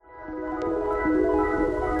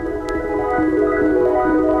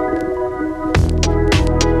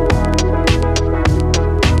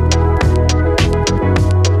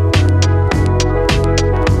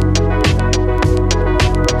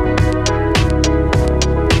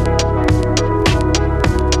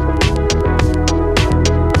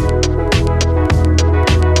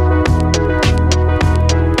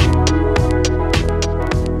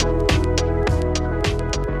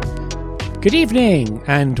Good evening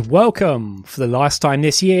and welcome for the last time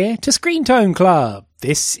this year to Screen Tone Club.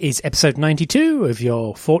 This is episode 92 of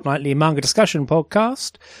your fortnightly manga discussion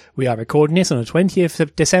podcast. We are recording this on the 20th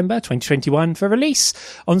of December 2021 for release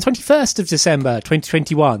on the 21st of December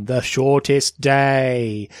 2021, the shortest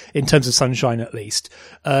day in terms of sunshine at least.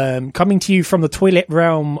 Coming to you from the toilet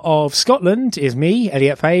realm of Scotland is me,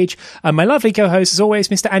 Elliot Page, and my lovely co-host as always,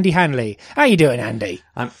 Mr. Andy Hanley. How you doing, Andy?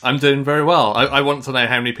 I'm doing very well. I want to know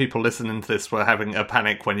how many people listening to this were having a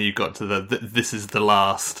panic when you got to this is the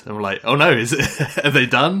last. And we're like, oh no, is it? Are they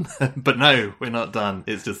done? But no, we're not done.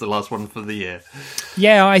 It's just the last one for the year.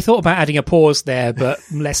 Yeah, I thought about adding a pause there, but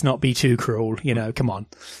let's not be too cruel. You know, come on.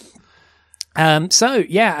 So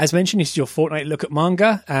yeah, as mentioned, this is your fortnightly look at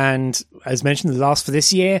manga, and as mentioned, the last for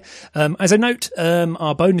this year. As a note,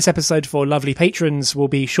 our bonus episode for lovely patrons will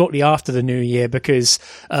be shortly after the new year because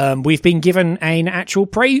we've been given an actual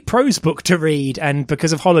prose book to read, and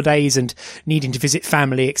because of holidays and needing to visit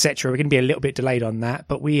family, etc., we're going to be a little bit delayed on that.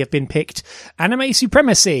 But we have been picked Anime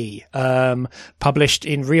Supremacy, published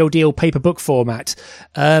in Real Deal paper book format.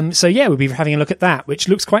 So yeah, we'll be having a look at that, which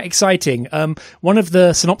looks quite exciting. One of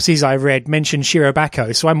the synopses I read mentioned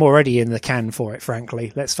Shirobako, so I'm already in the can for it,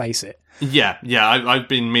 frankly. Let's face it. Yeah, I've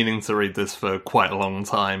been meaning to read this for quite a long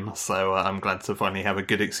time, so I'm glad to finally have a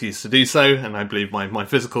good excuse to do so, and I believe my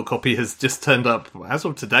physical copy has just turned up, as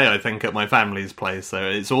of today, I think, at my family's place, so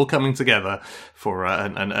it's all coming together for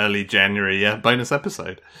an early January bonus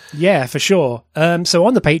episode. Yeah, for sure. So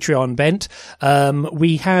on the Patreon, Bent,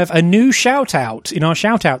 we have a new shout-out in our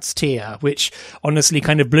shout-outs tier, which honestly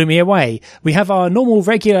kind of blew me away. We have our normal,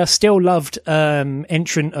 regular, still-loved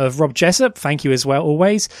entrant of Rob Jessup, thank you as well,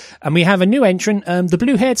 always, and we have a new entrant, the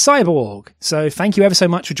blue-haired cyborg. So thank you ever so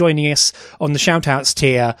much for joining us on the shout-outs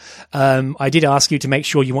tier. I did ask you to make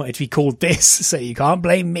sure you wanted to be called this, so you can't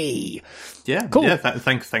blame me. Yeah, cool. Yeah.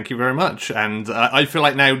 Thank you very much. And I feel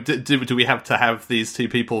like now, do we have to have these two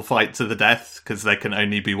people fight to the death because there can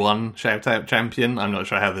only be one shout-out champion? I'm not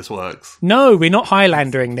sure how this works. No, we're not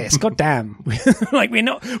Highlandering this. God damn, like we're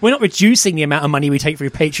not reducing the amount of money we take through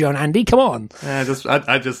Patreon. Andy, come on.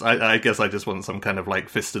 I guess I just want some kind of like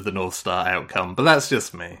Fist of the North Star outcome, but that's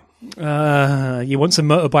just me. You want some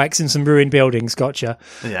motorbikes and some ruined buildings, gotcha.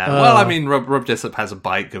 Yeah, well, I mean, Rob Jessup has a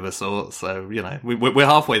bike of a sort, so, you know, we're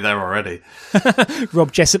halfway there already.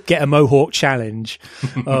 Rob Jessup get a Mohawk challenge.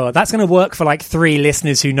 That's going to work for like 3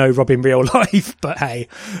 listeners who know Rob in real life, but hey.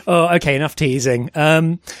 Okay, enough teasing.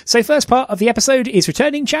 So first part of the episode is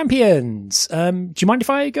Returning Champions. Do you mind if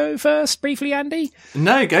I go first briefly, Andy?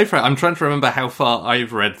 No, go for it. I'm trying to remember how far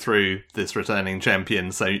I've read through this Returning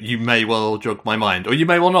Champions, so you may well jog my mind, or you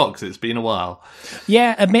may well not, because it's been a while.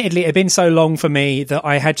 Yeah, admittedly, it had been so long for me that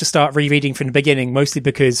I had to start rereading from the beginning, mostly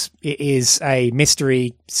because it is a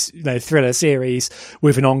mystery thriller series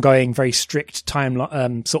with an ongoing, very strict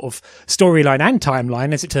timeline, sort of storyline and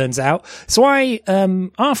timeline, as it turns out. So I,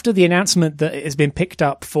 after the announcement that it has been picked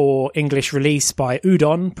up for English release by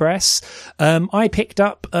Udon Press, I picked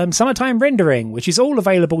up Summertime Rendering, which is all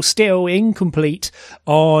available still incomplete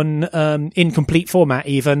on incomplete format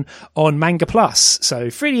even on Manga Plus. So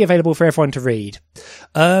freely available for everyone to read.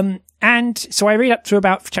 And so I read up to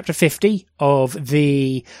about chapter 50 of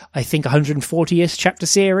the, I think, 140th chapter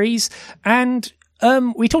series. And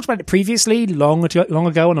we talked about it previously, long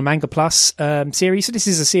ago on a Manga Plus series. So this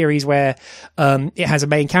is a series where it has a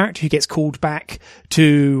main character who gets called back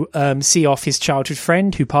to see off his childhood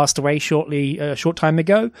friend who passed away a short time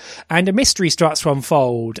ago, and a mystery starts to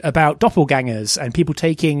unfold about doppelgangers and people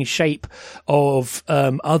taking shape of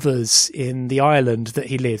others in the island that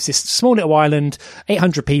he lives. This small little island,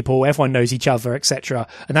 800 people, everyone knows each other, etc.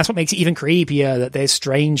 And that's what makes it even creepier, that there's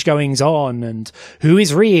strange goings on and who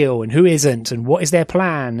is real and who isn't, and what is their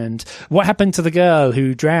plan and what happened to the girl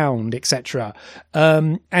who drowned, etc.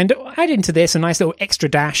 And add into this a nice little extra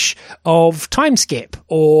dash of time skip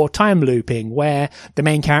or time looping, where the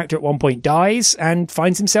main character at one point dies and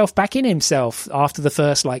finds himself back in himself after the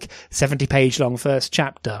first 70-page long first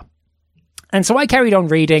chapter. And so I carried on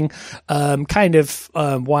reading,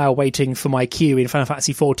 while waiting for my queue in Final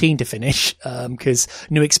Fantasy XIV to finish, because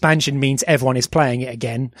new expansion means everyone is playing it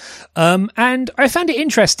again. And I found it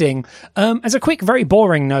interesting. As a quick, very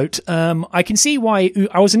boring note, I can see why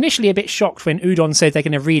I was initially a bit shocked when Udon said they're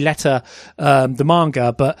going to re-letter the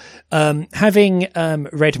manga, but having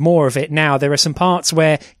read more of it now, there are some parts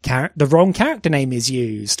where the wrong character name is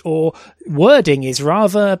used, or wording is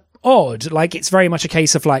rather odd. It's very much a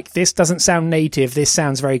case of this doesn't sound native, this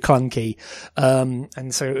sounds very clunky.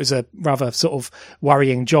 And so it was a rather sort of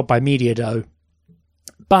worrying job by Mediado.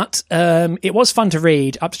 But it was fun to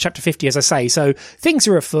read up to chapter 50, as I say. So things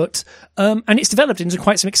are afoot, and it's developed in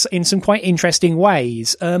some quite interesting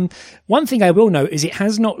ways. One thing I will note is it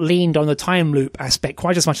has not leaned on the time loop aspect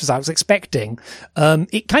quite as much as I was expecting.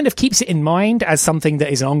 It kind of keeps it in mind as something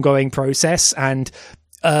that is an ongoing process, and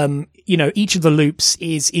each of the loops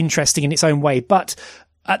is interesting in its own way, but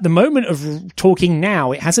at the moment of talking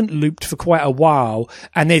now, it hasn't looped for quite a while,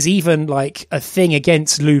 and there's even like a thing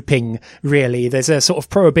against looping, really. There's a sort of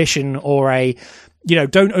prohibition or a,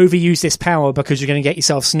 don't overuse this power because you're going to get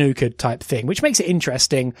yourself snookered type thing, which makes it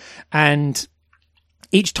interesting. And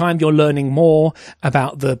each time you're learning more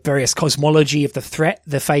about the various cosmology of the threat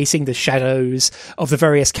they're facing, the shadows of the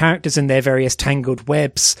various characters and their various tangled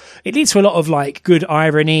webs. It leads to a lot of like good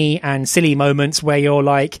irony and silly moments where you're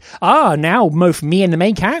like, now both me and the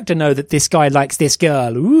main character know that this guy likes this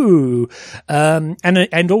girl. Ooh.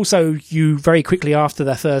 And also you very quickly after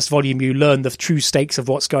the first volume, you learn the true stakes of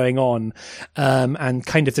what's going on, and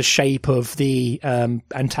kind of the shape of the,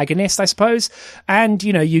 antagonist, I suppose. And,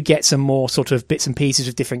 you get some more sort of bits and pieces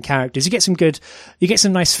of different characters. You get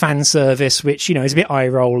some nice fan service, which, is a bit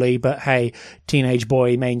eye-rolly, but hey, teenage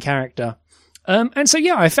boy main character. And so,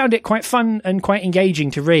 I found it quite fun and quite engaging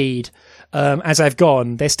to read, as I've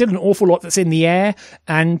gone. There's still an awful lot that's in the air.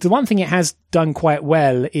 And the one thing it has done quite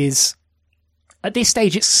well is at this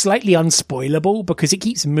stage, it's slightly unspoilable because it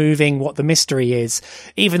keeps moving what the mystery is,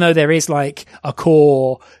 even though there is like a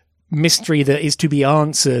core mystery that is to be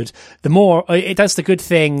answered. The more it does the good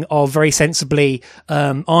thing of very sensibly,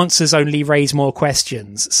 answers only raise more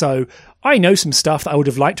questions. So I know some stuff that I would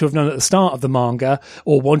have liked to have known at the start of the manga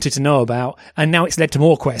or wanted to know about, and now it's led to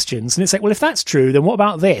more questions. And it's like, well, if that's true, then what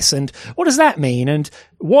about this? And what does that mean? And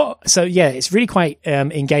what? So it's really quite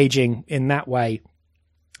engaging in that way.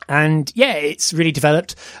 And it's really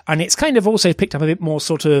developed, and it's kind of also picked up a bit more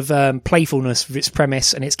sort of playfulness with its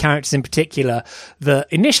premise and its characters in particular.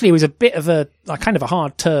 That initially was a bit of a kind of a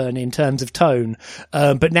hard turn in terms of tone,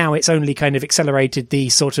 but now it's only kind of accelerated the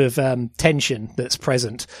sort of tension that's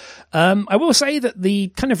present. I will say that the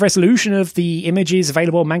kind of resolution of the images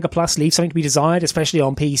available on Manga Plus leaves something to be desired, especially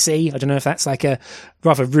on PC. I don't know if that's like a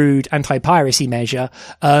rather rude anti-piracy measure,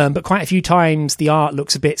 but quite a few times the art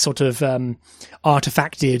looks a bit sort of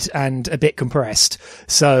artifacted and a bit compressed.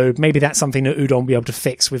 So maybe that's something that Udon will be able to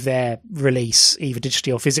fix with their release, either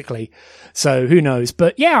digitally or physically. So who knows?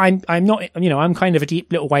 But I'm not, I'm kind of a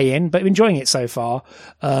deep little way in, but enjoying it so far.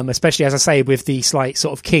 Especially as I say, with the slight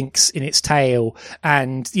sort of kinks in its tail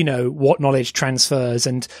and, what knowledge transfers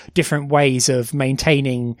and different ways of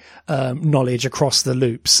maintaining, knowledge across the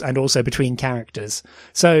loops and also between characters.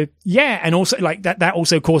 So and also like that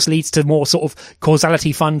also of course leads to more sort of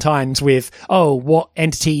causality fun times with, what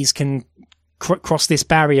entities can cross this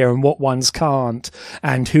barrier and what ones can't,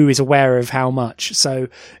 and who is aware of how much. So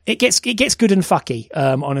it gets good and fucky.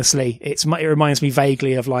 Honestly, it reminds me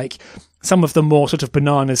vaguely of like some of the more sort of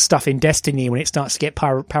bananas stuff in Destiny when it starts to get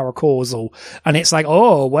paracausal, and it's like,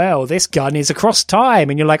 oh well, this gun is across time,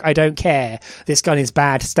 and you're like, I don't care. This gun is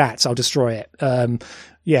bad stats. I'll destroy it.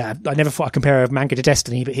 I never thought I'd compare manga to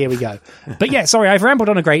Destiny, but here we go. But sorry, I've rambled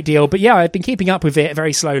on a great deal, but I've been keeping up with it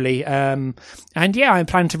very slowly. And I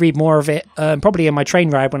plan to read more of it, probably in my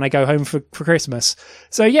train ride when I go home for Christmas.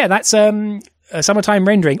 So that's, a summertime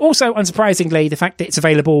rendering. Also, unsurprisingly, the fact that it's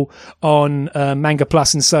available on Manga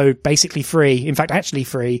Plus and so basically free, in fact, actually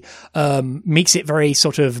free, makes it very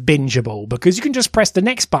sort of bingeable because you can just press the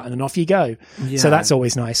next button and off you go. Yeah. So that's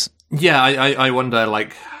always nice. Yeah, I wonder,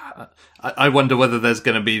 like, I wonder whether there's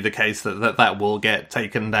going to be the case that will get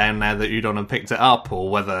taken down now that Udon have picked it up,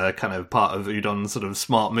 or whether kind of part of Udon's sort of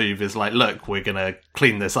smart move is like, look, we're going to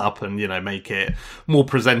clean this up and, make it more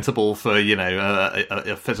presentable for,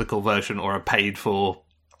 a physical version or a paid for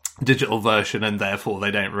digital version, and therefore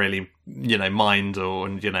they don't really, mind, or,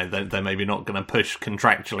 and, they're maybe not going to push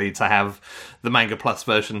contractually to have the Manga Plus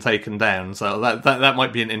version taken down. So that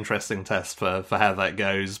might be an interesting test for how that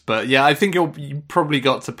goes. But I think you probably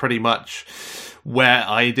got to pretty much where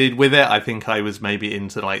I did with it. I think I was maybe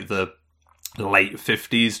into like the late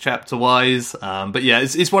 50s chapter wise. But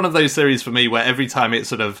it's one of those series for me where every time it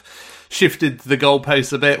sort of shifted the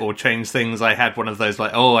goalposts a bit or changed things, I had one of those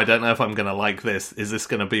like, I don't know if I'm going to like this. Is this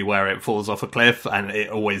going to be where it falls off a cliff? And it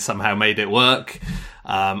always somehow made it work.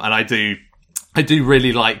 And I do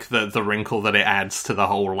really like the wrinkle that it adds to the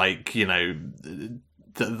whole, like,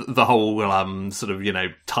 the whole sort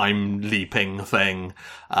of time leaping thing,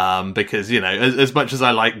 because as much as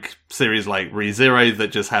I like series like ReZero that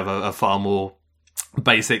just have a far more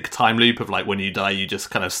basic time loop of like when you die you just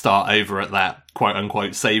kind of start over at that quote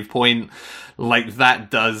unquote save point. Like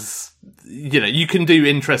that does, you can do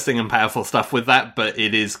interesting and powerful stuff with that, but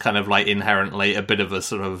it is kind of like inherently a bit of a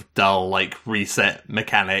sort of dull like reset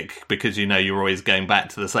mechanic because you're always going back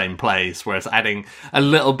to the same place, whereas adding a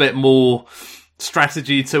little bit more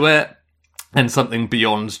strategy to it and something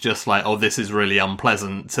beyond just like, oh, this is really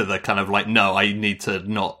unpleasant, to the kind of like, no, I need to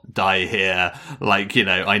not die here. Like,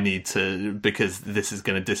 I need to, because this is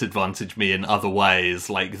going to disadvantage me in other ways.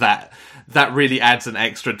 Like that really adds an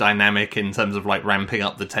extra dynamic in terms of like ramping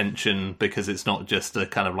up the tension, because it's not just a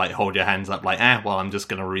kind of like hold your hands up like, well, I'm just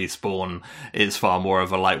going to respawn. It's far more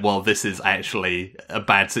of a like, well, this is actually a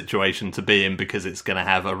bad situation to be in because it's going to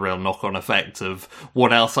have a real knock-on effect of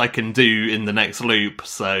what else I can do in the next loop.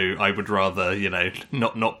 So I would rather,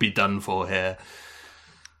 not be done for here.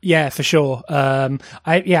 Yeah, for sure.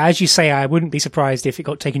 As you say, I wouldn't be surprised if it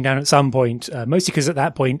got taken down at some point, mostly because at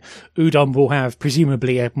that point, Udon will have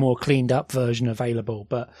presumably a more cleaned up version available.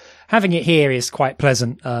 But having it here is quite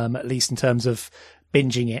pleasant, at least in terms of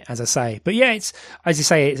binging it, as I say. But yeah, it's, as you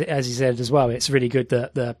say, as you said as well, it's really good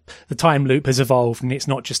that the time loop has evolved, and it's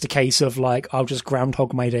not just a case of like, I'll just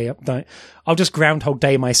Groundhog my day up. I'll just Groundhog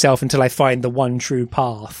Day myself until I find the one true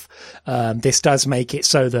path. This does make it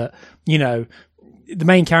so that, the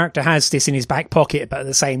main character has this in his back pocket, but at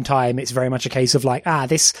the same time, it's very much a case of like,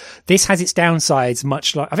 this has its downsides,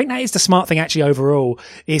 much like, I think that is the smart thing actually overall,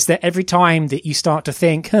 is that every time that you start to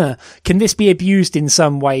think, can this be abused in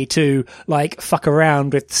some way to like fuck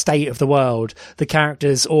around with the state of the world, the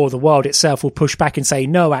characters or the world itself will push back and say,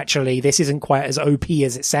 no, actually, this isn't quite as OP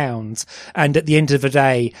as it sounds. And at the end of the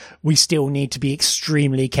day, we still need to be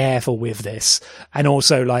extremely careful with this. And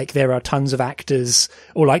also like there are tons of actors,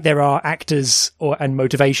 or like there are actors and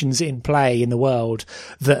motivations in play in the world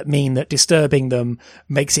that mean that disturbing them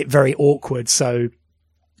makes it very awkward. So,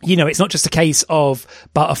 it's not just a case of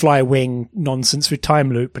butterfly wing nonsense with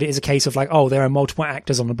time loop, but it is a case of like, oh, there are multiple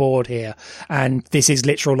actors on the board here, and this is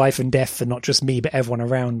literal life and death for not just me, but everyone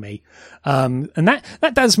around me. And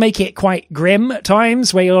that does make it quite grim at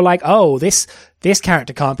times, where you're like, oh, this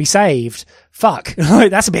character can't be saved. Fuck.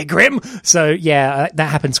 That's a bit grim. So yeah, that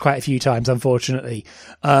happens quite a few times, unfortunately.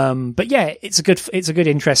 But yeah, it's a good,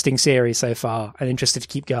 interesting series so far, and interested to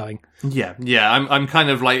keep going. Yeah. I'm kind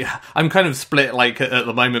of split like at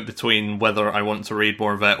the moment between whether I want to read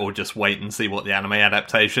more of it or just wait and see what the anime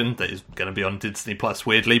adaptation that is going to be on Disney Plus,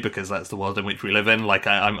 weirdly, because that's the world in which we live in. Like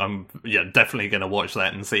I'm definitely going to watch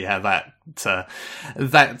that and see how that kind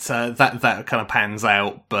of pans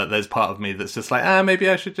out. But there's part of me that's just like, maybe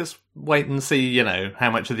I should just wait and see,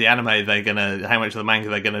 how much of the manga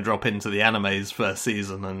they're gonna drop into the anime's first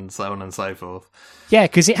season, and so on and so forth. Yeah,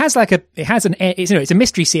 because it's a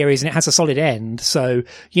mystery series and it has a solid end. So,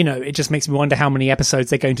 it just makes me wonder how many episodes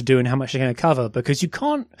they're going to do and how much they're going to cover, because you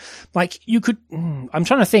can't, I'm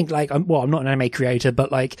trying to think, I'm not an anime creator,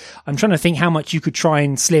 but I'm trying to think how much you could try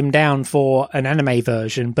and slim down for an anime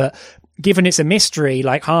version, but given it's a mystery,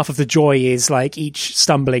 half of the joy is each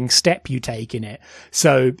stumbling step you take in it.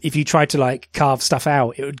 So if you try to carve stuff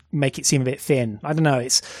out, it would make it seem a bit thin. I don't know.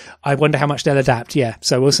 I wonder how much they'll adapt. Yeah.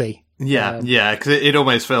 So we'll see. Yeah, because it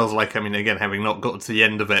almost feels like, again, having not got to the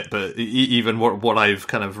end of it, but even what I've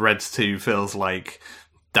kind of read to feels like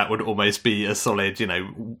that would almost be a solid,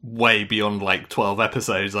 way beyond 12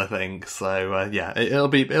 episodes, I think. So it'll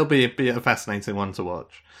be a fascinating one to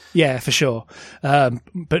watch. Yeah, for sure.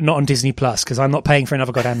 But not on Disney Plus, because I'm not paying for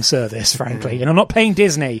another goddamn service, frankly. And I'm not paying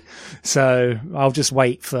Disney. So I'll just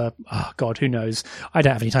wait for, who knows? I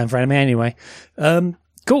don't have any time for anime anyway.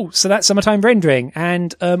 Cool. So that's Summertime Rendering.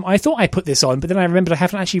 And I thought I put this on, but then I remembered I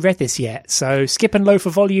haven't actually read this yet. So Skip and Loafer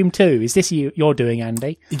Volume 2. Is this you're doing,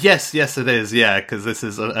 Andy? Yes, it is. Yeah, because this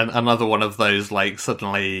is another one of those,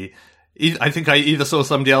 suddenly... I think I either saw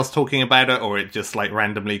somebody else talking about it, or it just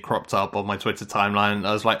randomly cropped up on my Twitter timeline.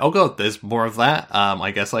 I was like, oh god, there's more of that.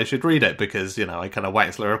 I guess I should read it, because, I kind of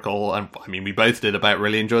waxed lyrical, and we both did, about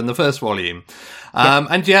really enjoying the first volume.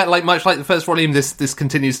 And much like the first volume, this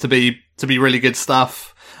continues to be really good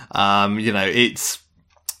stuff. It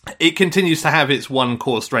continues to have its one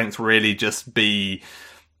core strength, really just be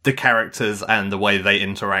the characters and the way they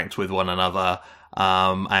interact with one another.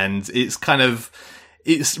 And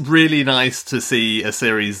it's really nice to see a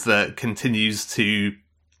series that continues to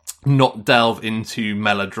not delve into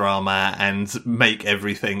melodrama and make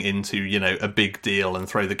everything into, a big deal and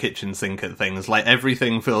throw the kitchen sink at things.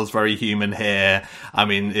 Everything feels very human here.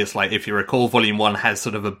 It's if you recall, Volume 1 has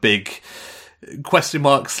sort of a big question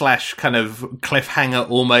mark / kind of cliffhanger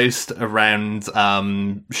almost around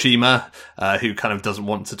Shima, who kind of doesn't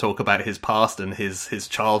want to talk about his past and his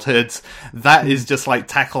childhood. That is just like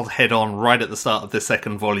tackled head on right at the start of the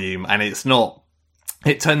second volume, and it's not.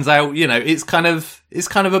 It turns out, you know, it's kind of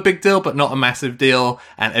a big deal, but not a massive deal,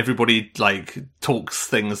 and everybody like talks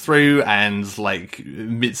things through, and like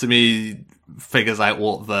Mitsumi figures out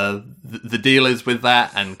what the deal is with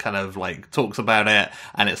that, and kind of like talks about it,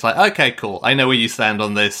 and it's like, okay, cool, I know where you stand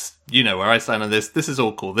on this, you know where I stand on this is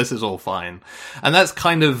all cool, this is all fine. And that's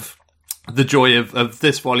kind of the joy of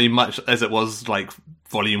this volume, much as it was like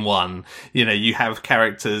volume 1. You know, you have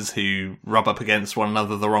characters who rub up against one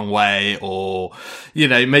another the wrong way, or, you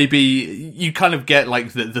know, maybe you kind of get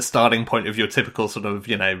like the starting point of your typical sort of,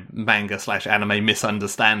 you know, manga / anime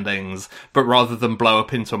misunderstandings, but rather than blow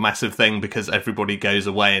up into a massive thing because everybody goes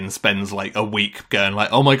away and spends like a week going like,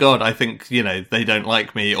 oh my god, I think, you know, they don't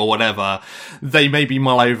like me or whatever, they maybe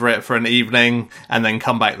mull over it for an evening and then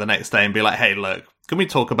come back the next day and be like, hey, look, can we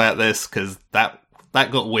talk about this? Because that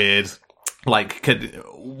got weird. Like,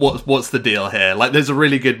 what's the deal here? Like, there's a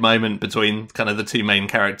really good moment between kind of the two main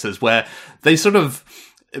characters where they sort of,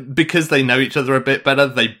 because they know each other a bit better,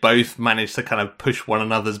 they both manage to kind of push one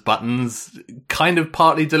another's buttons, kind of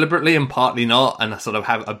partly deliberately and partly not, and sort of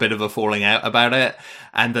have a bit of a falling out about it.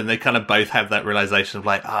 And then they kind of both have that realization of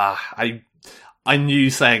like, I knew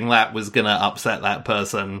saying that was gonna upset that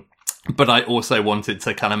person, but I also wanted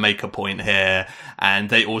to kind of make a point here. And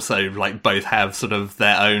they also like both have sort of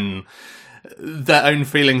their own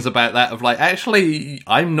feelings about that of like, actually,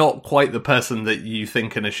 I'm not quite the person that you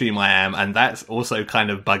think and assume I am, and that's also kind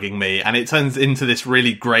of bugging me. And it turns into this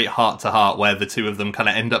really great heart-to-heart where the two of them kind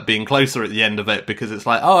of end up being closer at the end of it, because it's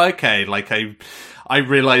like, oh, okay, like I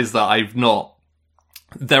realize that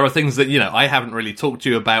there are things that, you know, I haven't really talked to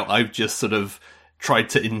you about, I've just sort of tried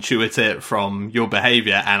to intuit it from your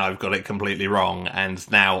behavior, and I've got it completely wrong,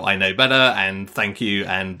 and now I know better, and thank you,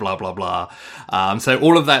 and blah blah blah. So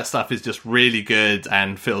all of that stuff is just really good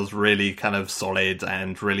and feels really kind of solid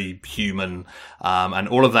and really human, and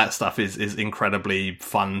all of that stuff is incredibly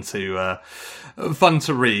fun to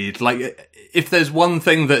read. Like, if there's one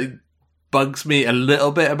thing that bugs me a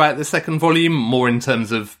little bit about the second volume, more in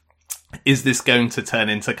terms of, is this going to turn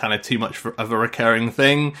into kind of too much of a recurring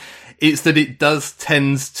thing? It's that it does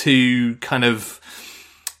tend to kind of,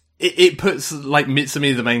 it puts like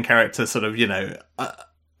Mitsumi, the main character, sort of, you know,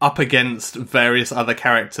 up against various other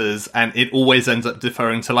characters, and it always ends up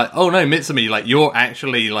deferring to like, oh no, Mitsumi, like, you're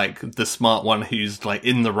actually like the smart one who's like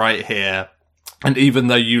in the right here. And even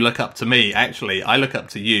though you look up to me, actually, I look up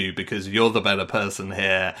to you because you're the better person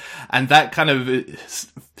here. And that kind of,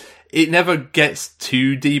 it never gets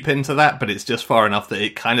too deep into that, but it's just far enough that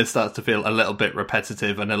it kind of starts to feel a little bit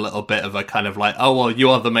repetitive and a little bit of a kind of like, oh, well, you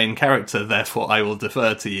are the main character, therefore I will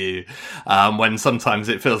defer to you. When sometimes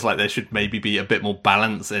it feels like there should maybe be a bit more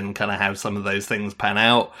balance in kind of how some of those things pan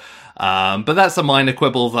out. But that's a minor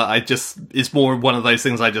quibble that it's more one of those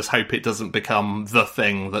things I just hope it doesn't become the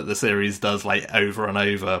thing that the series does like over and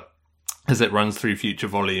over as it runs through future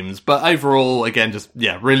volumes. But overall, again, just,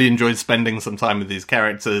 yeah, really enjoyed spending some time with these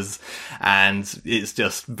characters, and it's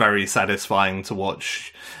just very satisfying to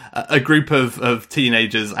watch a group of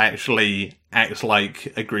teenagers actually act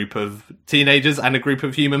like a group of teenagers and a group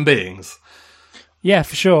of human beings. Yeah,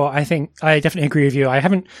 for sure. I think I definitely agree with you. I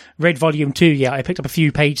haven't read volume 2 yet. I picked up a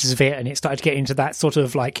few pages of it, and it started to get into that sort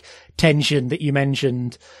of like tension that you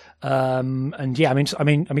mentioned. And yeah, I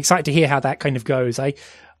mean, I'm excited to hear how that kind of goes.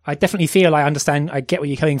 I definitely feel I understand. I get where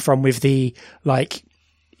you're coming from with the, like,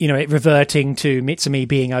 you know, it reverting to Mitsumi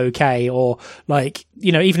being okay, or like,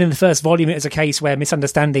 you know, even in the first volume, it was a case where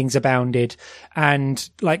misunderstandings abounded. And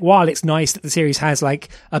like, while it's nice that the series has like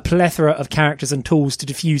a plethora of characters and tools to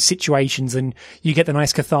diffuse situations, and you get the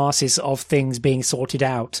nice catharsis of things being sorted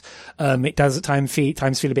out, it does at times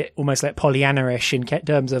feel a bit almost like Pollyanna-ish in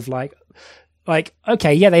terms of like,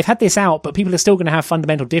 okay, yeah, they've had this out, but people are still going to have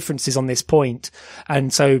fundamental differences on this point.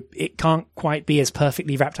 And so it can't quite be as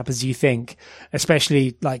perfectly wrapped up as you think,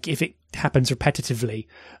 especially like if it happens repetitively.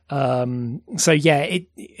 So yeah,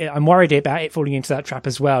 I'm worried about it falling into that trap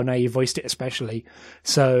as well. Now you've voiced it especially.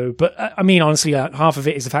 So, but I mean, honestly, half of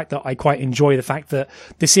it is the fact that I quite enjoy the fact that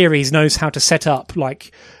the series knows how to set up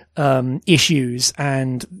like, issues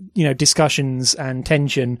and, you know, discussions and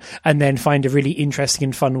tension, and then find a really interesting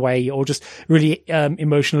and fun way, or just really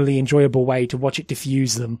emotionally enjoyable way to watch it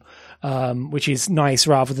diffuse them, which is nice,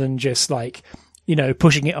 rather than just like, you know,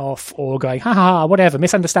 pushing it off or going, ha, whatever,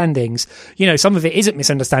 misunderstandings. You know, some of it isn't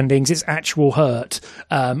misunderstandings, it's actual hurt,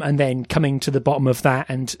 and then coming to the bottom of that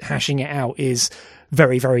and hashing it out is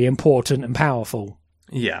very, very important and powerful.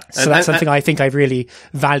 Yeah. So that's something I think I really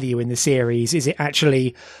value in the series, is it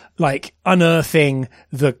actually like unearthing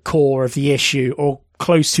the core of the issue, or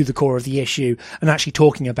close to the core of the issue, and actually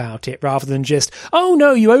talking about it, rather than just, oh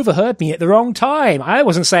no, you overheard me at the wrong time. I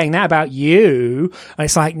wasn't saying that about you. And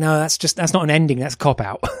it's like, no, that's not an ending. That's a cop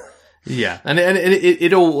out. Yeah, and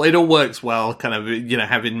it all works well, kind of, you know,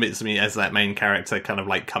 having Mitsumi as that main character, kind of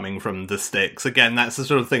like coming from the sticks. Again, that's the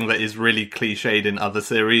sort of thing that is really cliched in other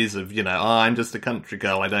series of, you know, oh, I'm just a country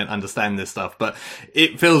girl, I don't understand this stuff. But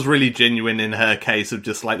it feels really genuine in her case of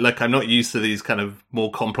just like, look, I'm not used to these kind of more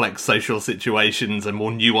complex social situations and more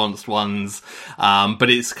nuanced ones. But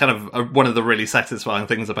it's kind of one of the really satisfying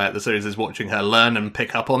things about the series is watching her learn and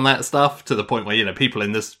pick up on that stuff, to the point where, you know, people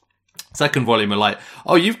in this second volume are like,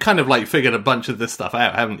 oh, you've kind of like figured a bunch of this stuff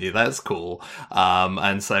out, haven't you? That's cool.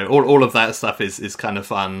 And so all of that stuff is kind of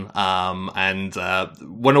fun. And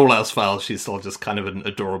when all else fails, she's still just kind of an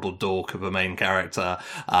adorable dork of a main character.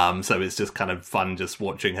 So it's just kind of fun just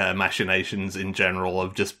watching her machinations in general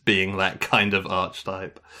of just being that kind of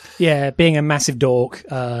archetype. Yeah, being a massive dork,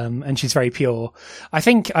 and she's very pure. I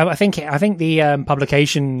think the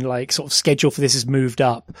publication like sort of schedule for this has moved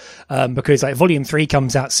up, because like volume 3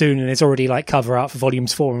 comes out soon, and there's already like cover art for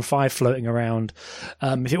volumes 4 and 5 floating around.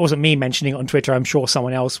 If it wasn't me mentioning it on Twitter, I'm sure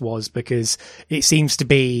someone else was, because it seems to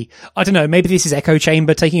be, I don't know, maybe this is echo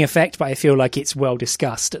chamber taking effect, but I feel like it's well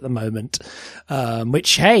discussed at the moment.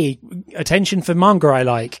 Which, hey, attention for manga I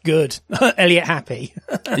like. Good. Elliot happy.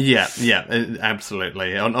 Yeah,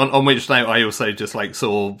 absolutely. On which note, I also just like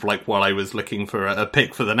saw, like, while I was looking for a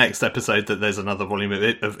pick for the next episode, that there's another volume of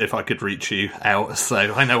it, of If I Could Reach You, out. So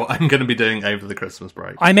I know what I'm going to be doing over the Christmas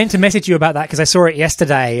break. I meant to message you about that because I saw it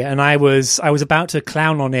yesterday, and I was about to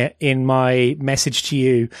clown on it in my message to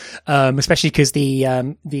you, especially because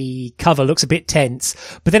the cover looks a bit tense.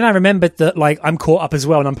 But then I remembered that like I'm caught up as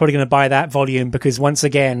well, and I'm probably going to buy that volume, because once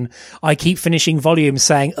again I keep finishing volumes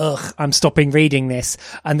saying, ugh, I'm stopping reading this,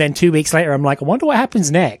 and then 2 weeks later I'm like, I wonder what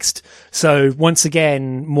happens next. So once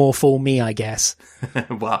again, more for me, I guess.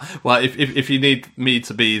 well, if you need me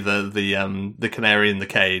to be the canary in the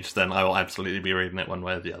cage, then I will absolutely be reading it one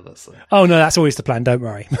way or the other. So. Oh no, that's always the plan. Don't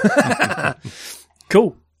worry.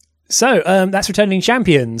 Cool. So that's Returning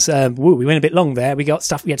Champions. We went a bit long there. We had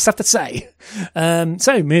stuff to say.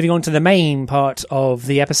 So moving on to the main part of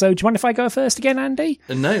the episode. Do you mind if I go first again, Andy?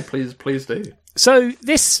 No, please do. So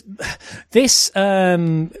this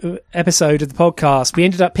episode of the podcast, we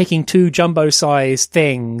ended up picking 2 jumbo-sized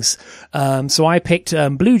things. So I picked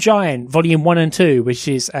Blue Giant Volume 1 and 2, which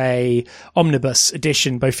is a omnibus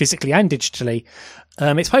edition, both physically and digitally.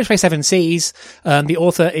 It's published by Seven Seas. The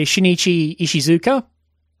author is Shinichi Ishizuka.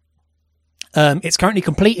 It's currently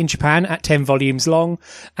complete in Japan at 10 volumes long,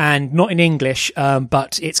 and not in English,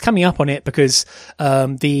 but it's coming up on it because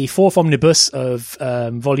the 4th omnibus of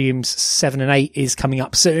volumes 7 and 8 is coming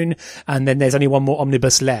up soon, and then there's only one more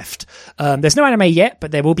omnibus left. There's no anime yet,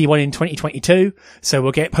 but there will be one in 2022, so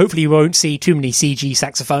hopefully we won't see too many CG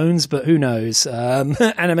saxophones, but who knows.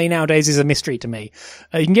 Anime nowadays is a mystery to me.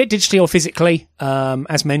 You can get digitally or physically.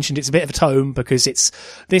 As mentioned, it's a bit of a tome, because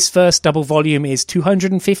this first double volume is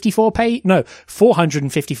 454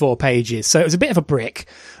 pages. So it was a bit of a brick.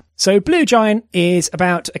 So Blue Giant is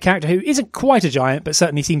about a character who isn't quite a giant, but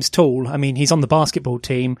certainly seems tall. I mean, he's on the basketball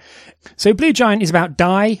team. So Blue Giant is about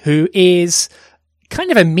Dai, who is kind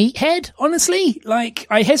of a meathead, honestly. Like,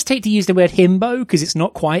 I hesitate to use the word himbo because it's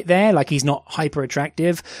not quite there. Like, he's not hyper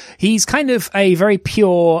attractive. He's kind of a very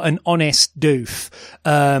pure and honest doof.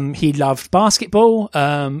 He loved basketball,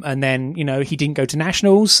 and then, you know, he didn't go to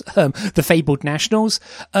nationals, the fabled nationals.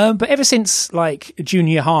 But ever since like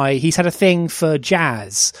junior high, he's had a thing for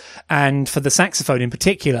jazz and for the saxophone in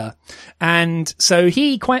particular. And so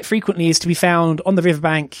he quite frequently is to be found on the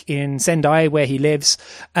riverbank in Sendai, where he lives,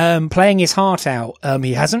 playing his heart out.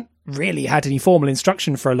 He hasn't really had any formal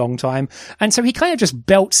instruction for a long time, and so he kind of just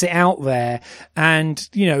belts it out there, and,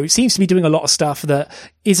 you know, seems to be doing a lot of stuff that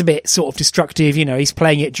is a bit sort of destructive. You know, he's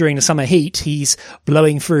playing it during the summer heat, he's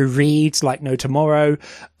blowing through reeds like no tomorrow,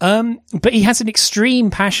 but he has an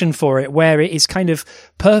extreme passion for it, where it is kind of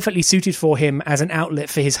perfectly suited for him as an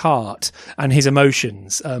outlet for his heart and his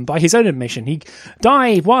emotions. By his own admission, he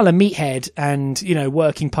died while a meathead and, you know,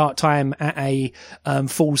 working part-time at a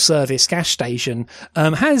full service gas station,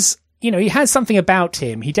 he has something about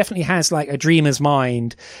him. He definitely has like a dreamer's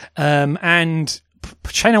mind, and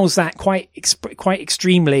channels that quite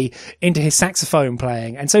extremely into his saxophone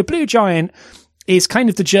playing. And so Blue Giant is kind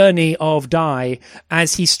of the journey of Dai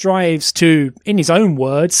as he strives to, in his own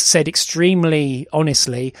words, said extremely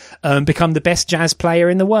honestly, become the best jazz player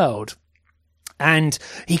in the world. And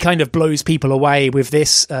he kind of blows people away with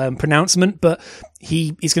this pronouncement, but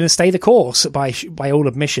he is going to stay the course by all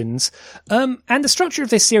admissions. And the structure of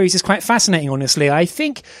this series is quite fascinating, honestly. I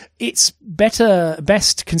think it's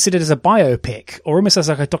best considered as a biopic, or almost as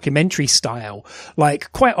like a documentary style,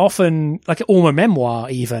 like quite often, like almost a memoir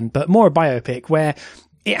even, but more a biopic, where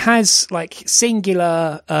it has like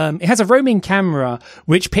singular, it has a roaming camera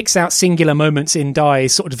which picks out singular moments in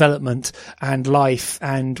Dai's sort of development and life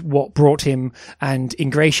and what brought him and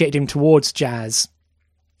ingratiated him towards jazz.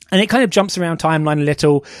 And it kind of jumps around timeline a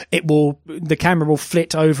little. The camera will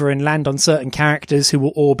flit over and land on certain characters who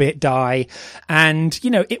will orbit Dai. And,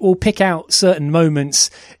 it will pick out certain moments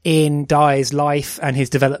in Dai's life and his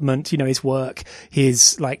development, his work,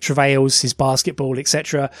 his like travails, his basketball,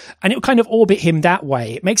 etc. And it will kind of orbit him that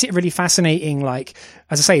way. It makes it really fascinating, like,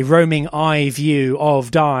 as I say, roaming eye view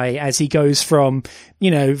of Dai as he goes from,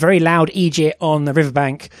 very loud Egypt on the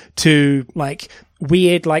riverbank to like,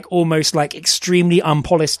 weird, like almost like extremely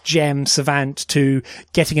unpolished gem savant to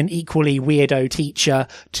getting an equally weirdo teacher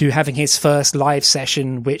to having his first live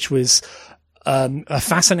session, which was a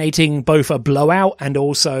fascinating, both a blowout and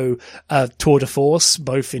also a tour de force,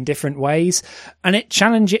 both in different ways. And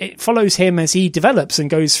it follows him as he develops and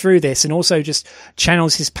goes through this, and also just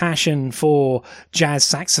channels his passion for jazz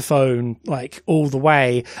saxophone, like all the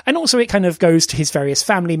way. And also it kind of goes to his various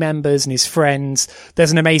family members and his friends.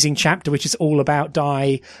 There's an amazing chapter which is all about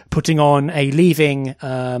Dai putting on a leaving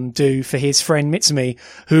do for his friend Mitsumi,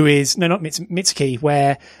 who is, no, not Mitsuki,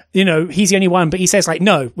 where, he's the only one, but he says like,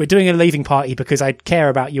 no, we're doing a leaving party because I care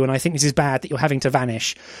about you and I think this is bad that you're having to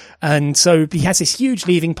vanish. And so he has this huge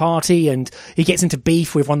leaving party and he gets into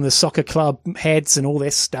beef with one of the soccer club heads and all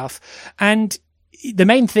this stuff. And the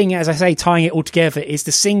main thing, as I say, tying it all together is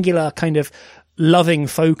the singular kind of loving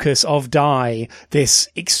focus of Dai, this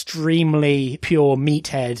extremely pure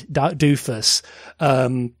meathead doofus,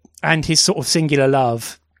 and his sort of singular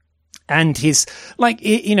love. And his, like,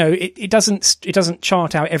 it doesn't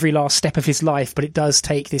chart out every last step of his life, but it does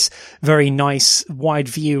take this very nice wide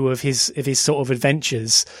view of his sort of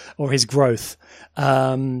adventures or his growth.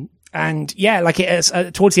 And yeah, like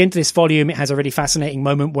towards the end of this volume, it has a really fascinating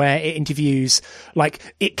moment where it interviews,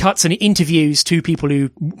 like it cuts and it interviews two people who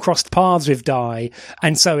crossed paths with Dai.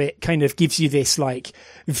 And so it kind of gives you this like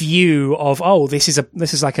view of, oh, this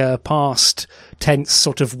is like a past tense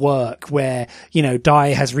sort of work where, Dai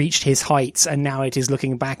has reached his heights and now it is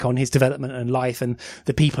looking back on his development and life and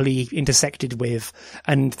the people he intersected with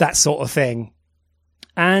and that sort of thing.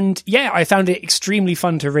 And yeah, I found it extremely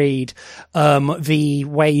fun to read. The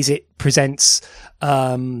ways it presents,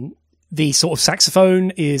 the sort of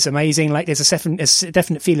saxophone is amazing. Like there's a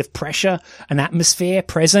definite feel of pressure, an atmosphere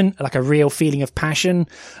present, like a real feeling of passion.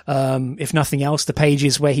 If nothing else, the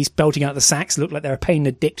pages where he's belting out the sax look like they're a pain in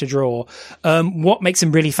the dick to draw. What makes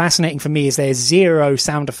them really fascinating for me is there's zero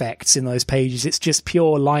sound effects in those pages. It's just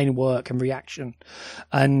pure line work and reaction.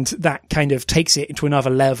 And that kind of takes it into another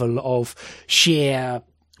level of sheer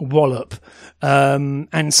wallop.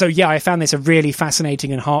 And so, yeah, I found this a really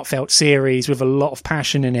fascinating and heartfelt series with a lot of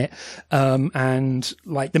passion in it. And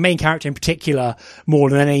like the main character in particular, more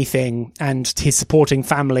than anything, and his supporting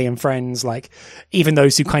family and friends, like even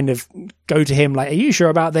those who kind of go to him like, are you sure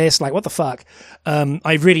about this? Like, what the fuck?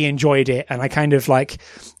 I really enjoyed it. And I kind of like,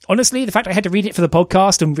 honestly, the fact I had to read it for the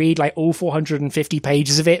podcast and read like all 450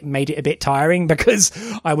 pages of it made it a bit tiring because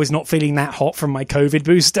I was not feeling that hot from my COVID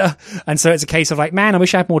booster. And so it's a case of like, man, I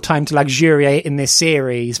wish I had more time to luxuriate in this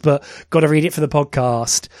series, but got to read it for the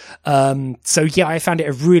podcast. So yeah, I found it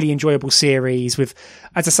a really enjoyable series with,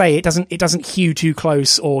 as I say, it doesn't hew too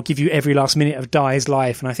close or give you every last minute of Dai's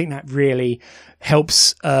life. And I think that really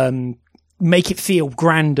helps, make it feel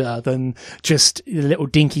grander than just the little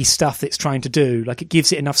dinky stuff that's trying to do. Like it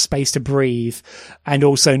gives it enough space to breathe and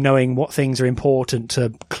also knowing what things are important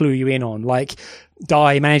to clue you in on. Like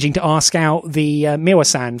Dai managing to ask out the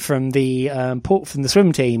Miwa-san from the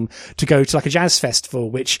swim team to go to like a jazz festival,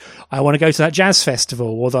 which I want to go to that jazz festival,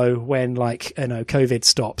 although when like, COVID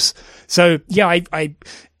stops. So yeah, I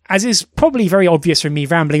as is probably very obvious from me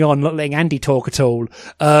rambling on, not letting Andy talk at all,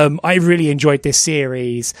 I really enjoyed this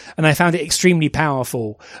series and I found it extremely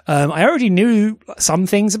powerful. I already knew some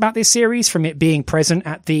things about this series from it being present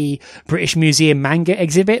at the British Museum manga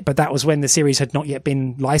exhibit, but that was when the series had not yet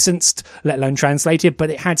been licensed, let alone translated, but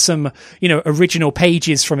it had some, original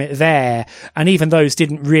pages from it there. And even those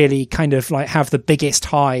didn't really kind of like have the biggest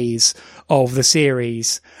highs of the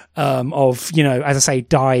series, as I say,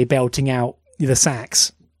 Dai belting out the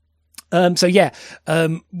sax. So yeah,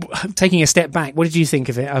 taking a step back, what did you think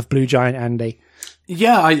of it, of Blue Giant, Andy?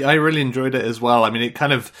 Yeah, I really enjoyed it as well. I mean, it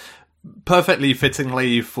kind of perfectly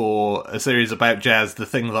fittingly for a series about jazz, the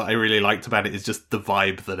thing that I really liked about it is just the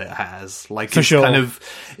vibe that it has. Like, For it's sure. kind of,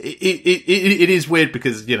 it is weird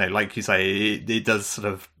because, you know, like you say, it does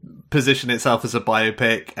sort of position itself as a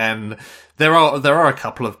biopic, and there are a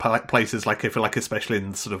couple of places, like I feel like especially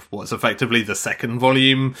in sort of what's effectively the second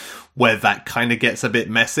volume, where that kind of gets a bit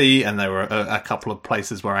messy, and there were a couple of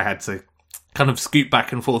places where I had to kind of scoot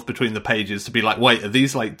back and forth between the pages to be like, wait, are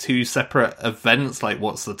these like two separate events? Like,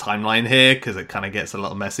 what's the timeline here? Because it kind of gets a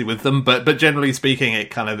little messy with them. But generally speaking,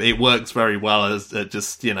 it works very well as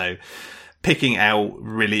just, you know, picking out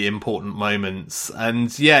really important moments.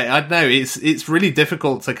 And yeah, I don't know, it's really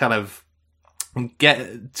difficult to kind of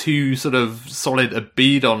get too sort of solid a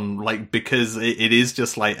bead on, like, because it is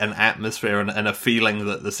just like an atmosphere and a feeling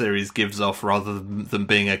that the series gives off, rather than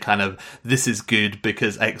being a kind of, this is good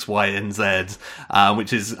because X, Y, and Z,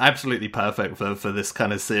 which is absolutely perfect for this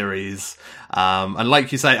kind of series. And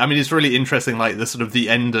like you say, I mean, it's really interesting, like the sort of the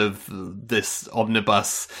end of this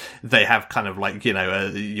omnibus, they have kind of like, you know,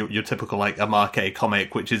 your typical like a Marquet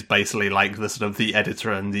comic, which is basically like the sort of the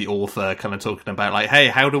editor and the author kind of talking about like, hey,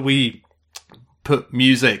 how do we put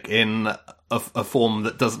music in a form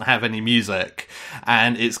that doesn't have any music?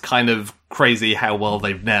 And it's kind of crazy how well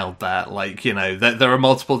they've nailed that. Like, you know, there are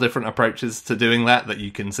multiple different approaches to doing that you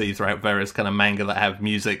can see throughout various kind of manga that have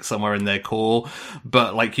music somewhere in their core.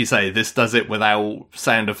 But like you say, this does it without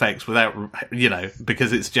sound effects, without, you know,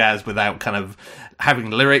 because it's jazz, without kind of having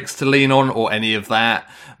lyrics to lean on or any of that.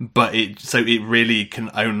 But it really can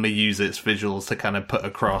only use its visuals to kind of put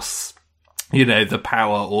across, you know, the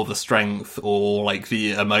power or the strength or like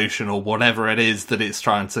the emotion or whatever it is that it's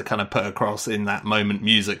trying to kind of put across in that moment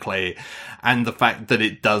musically. And the fact that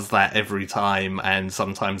it does that every time, and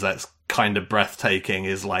sometimes that's kind of breathtaking,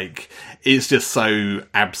 is like, it's just so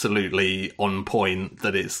absolutely on point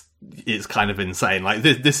that it's kind of insane. Like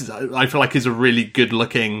this is, I feel like, is a really good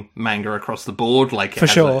looking manga across the board. Like, it For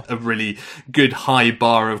has sure. a really good high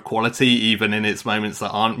bar of quality, even in its moments that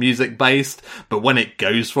aren't music based. But when it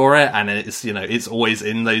goes for it, and it's, you know, it's always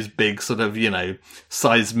in those big sort of, you know,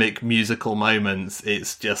 seismic musical moments,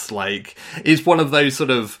 it's just like, it's one of those sort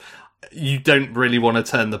of, you don't really want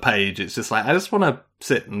to turn the page. It's just like, I just want to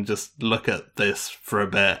sit and just look at this for a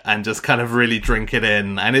bit and just kind of really drink it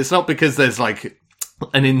in. And it's not because there's like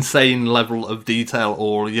an insane level of detail,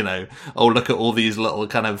 or, you know, oh, look at all these little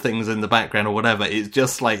kind of things in the background or whatever. It's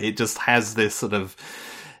just like, it just has this sort of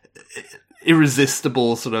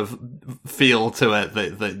irresistible sort of feel to it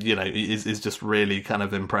that you know, is just really kind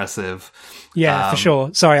of impressive. Yeah, for sure.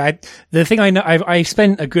 Sorry, the thing I know, I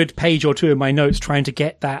spent a good page or two in my notes trying to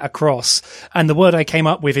get that across, and the word I came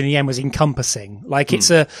up with in the end was encompassing. Like, it's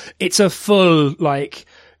a full, like,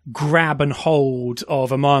 grab and hold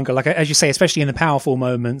of a manga, like, as you say, especially in the powerful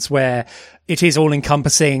moments where it is all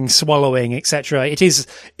encompassing, swallowing, etc. It is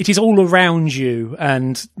all around you,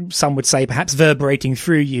 and some would say perhaps reverberating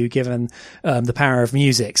through you, given the power of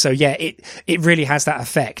music. So yeah, it really has that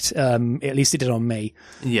effect. At least it did on me.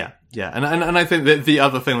 Yeah, and I think that the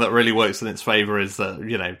other thing that really works in its favor is that,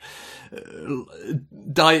 you know,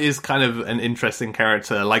 Dai is kind of an interesting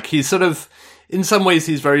character. Like, he's sort of, in some ways,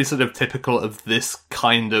 he's very sort of typical of this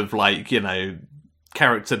kind of, like, you know,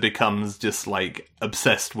 character becomes just like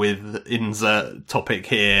obsessed with insert topic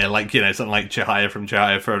here, like, you know, something like Chihaya from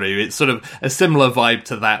Chihaya Furu. It's sort of a similar vibe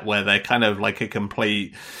to that, where they're kind of like a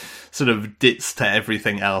complete sort of ditz to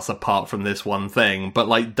everything else apart from this one thing. But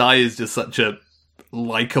like, Dai is just such a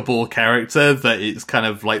likable character that it's kind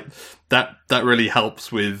of like that really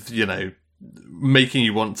helps with, you know, making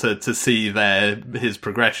you want to see his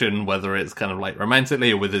progression, whether it's kind of like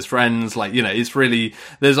romantically or with his friends. Like, you know, it's really,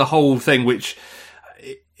 there's a whole thing which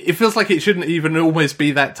it feels like it shouldn't even almost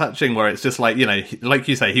be that touching, where it's just like, you know, like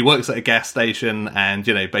you say, he works at a gas station, and,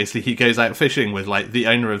 you know, basically he goes out fishing with like the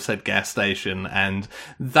owner of said gas station, and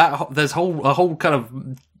that there's a whole kind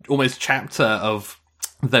of almost chapter of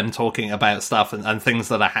them talking about stuff and things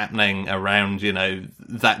that are happening around, you know,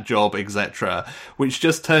 that job, etc., which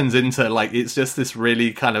just turns into like, it's just this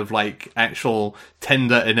really kind of like actual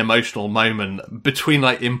tender and emotional moment between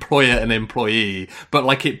like employer and employee, but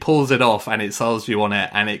like it pulls it off and it sells you on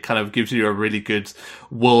it, and it kind of gives you a really good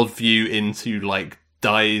worldview into like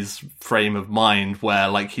Dai's frame of mind, where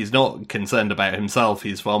like he's not concerned about himself,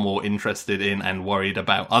 he's far more interested in and worried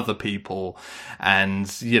about other people.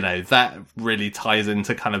 And, you know, that really ties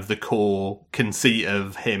into kind of the core conceit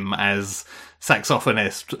of him as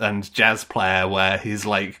saxophonist and jazz player, where he's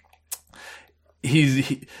like,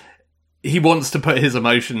 he wants to put his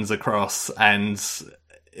emotions across, and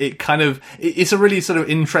it's a really sort of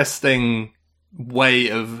interesting way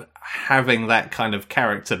of having that kind of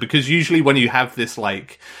character, because usually when you have this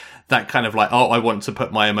like that kind of like, oh, I want to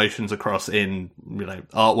put my emotions across in,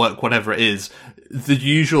 artwork, whatever it is. The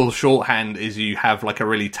usual shorthand is you have like a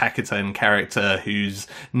really taciturn character who's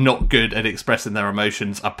not good at expressing their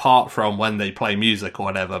emotions apart from when they play music or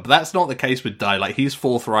whatever. But that's not the case with Dai. Like, he's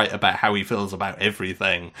forthright about how he feels about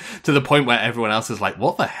everything, to the point where everyone else is like,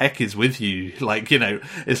 what the heck is with you? Like,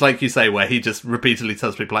 it's like you say, where he just repeatedly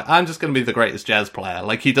tells people like, I'm just going to be the greatest jazz player.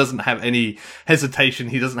 Like, he doesn't have any hesitation.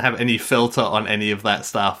 He doesn't have any filter on any of that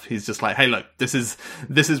stuff. He's just like, hey, look, this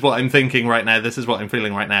is what I'm thinking right now. This is what I'm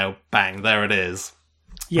feeling right now. Bang, there it is.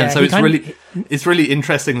 Yeah, and so it's really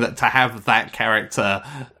interesting that to have that character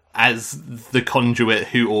as the conduit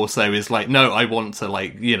who also is like, no, I want to,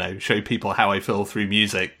 like, show people how I feel through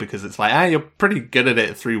music, because it's like, you're pretty good at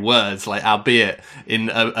it through words, like, albeit in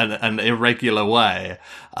an irregular way.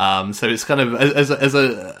 So it's kind of, as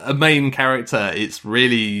a main character, it's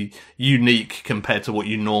really unique compared to what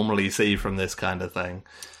you normally see from this kind of thing.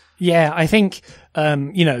 Yeah, I think,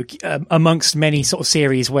 amongst many sort of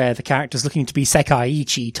series where the character's looking to be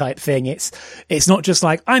Sekaiichi type thing, it's not just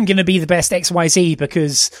like, I'm going to be the best XYZ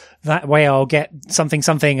because that way I'll get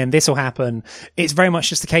something and this will happen. It's very much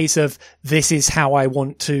just a case of, this is how I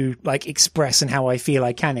want to, like, express and how I feel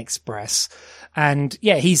I can express. And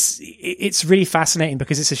yeah, it's really fascinating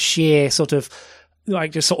because it's a sheer sort of,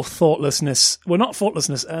 like, just sort of thoughtlessness. Well, not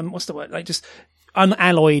thoughtlessness. What's the word? Like, just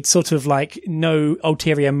unalloyed, sort of like no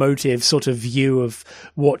ulterior motive sort of view of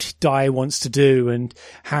what Dai wants to do and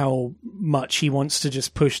how much he wants to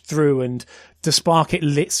just push through, and the spark it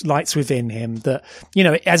lights within him. That,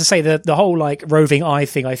 as I say, the whole like roving eye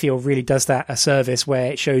thing, I feel really does that a service,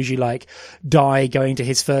 where it shows you like Dai going to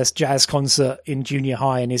his first jazz concert in junior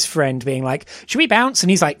high and his friend being like, should we bounce? And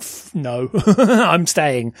he's like, no, I'm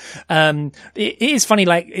staying. It is funny,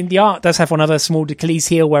 like, in the art does have one other small Achilles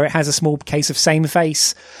heel where it has a small case of same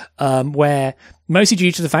face, where mostly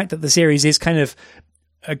due to the fact that the series is kind of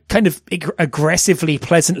aggressively,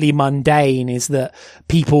 pleasantly mundane, is that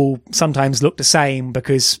people sometimes look the same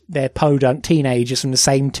because they're podunk teenagers from the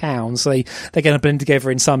same town. So they're going to blend together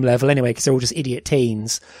in some level anyway, because they're all just idiot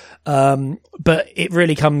teens. But it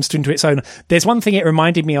really comes into its own. There's one thing it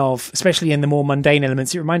reminded me of, especially in the more mundane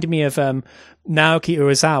elements. It reminded me of, Naoki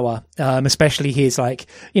Urasawa, especially his, like,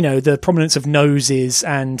 the prominence of noses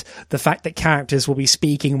and the fact that characters will be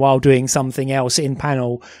speaking while doing something else in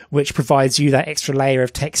panel, which provides you that extra layer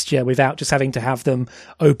of texture without just having to have them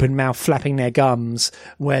open mouth flapping their gums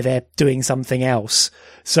where they're doing something else.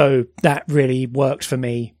 So that really worked for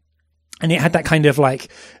me. And it had that kind of like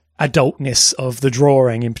adultness of the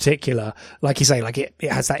drawing in particular, like you say, like it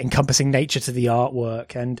has that encompassing nature to the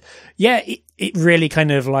artwork. And yeah, it really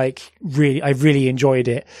kind of like I really enjoyed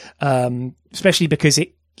it. Especially because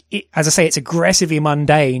it, as I say, it's aggressively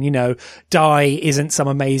mundane. Dai isn't some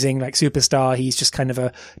amazing like superstar. He's just kind of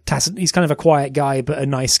he's kind of a quiet guy, but a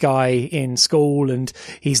nice guy in school, and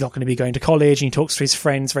he's not going to be going to college. And he talks to his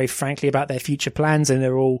friends very frankly about their future plans, and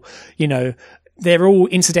they're all, they're all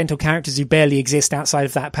incidental characters who barely exist outside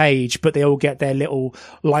of that page, but they all get their little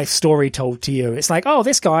life story told to you. It's like, oh,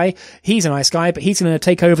 this guy, he's a nice guy, but he's going to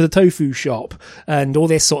take over the tofu shop and all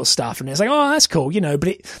this sort of stuff. And it's like, oh, that's cool, but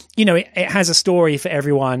it has a story for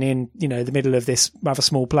everyone in, the middle of this rather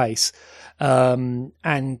small place. And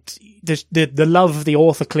the love the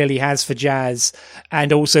author clearly has for jazz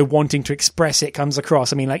and also wanting to express it comes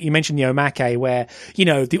across. I mean, like you mentioned the Omake, where,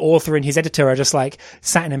 the author and his editor are just like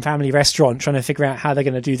sat in a family restaurant trying to figure out how they're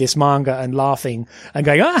going to do this manga and laughing and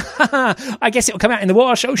going, I guess it'll come out in the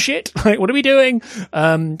wash. Oh shit. Like, what are we doing?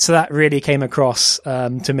 So that really came across,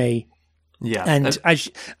 to me. Yeah.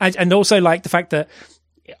 And also like the fact that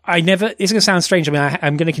it's going to sound strange. I mean,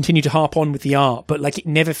 I'm going to continue to harp on with the art, but like it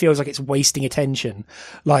never feels like it's wasting attention.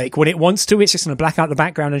 Like when it wants to, it's just going to black out the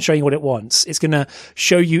background and show you what it wants. It's going to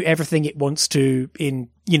show you everything it wants to in,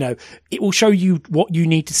 it will show you what you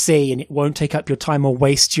need to see, and it won't take up your time or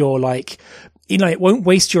waste your it won't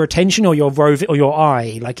waste your attention or your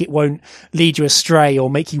eye. Like it won't lead you astray or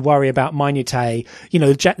make you worry about minutiae.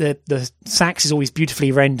 The sax is always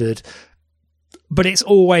beautifully rendered, but it's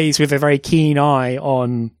always with a very keen eye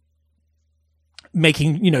on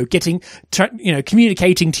making,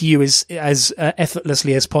 communicating to you as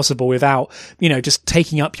effortlessly as possible without, just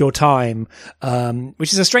taking up your time,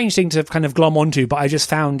 which is a strange thing to kind of glom onto, but I just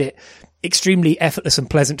found it extremely effortless and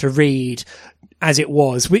pleasant to read as it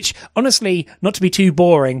was, which honestly, not to be too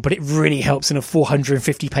boring, but it really helps in a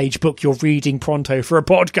 450 page book you're reading pronto for a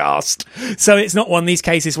podcast. So it's not one of these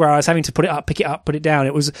cases where I was having to put it up, pick it up, put it down.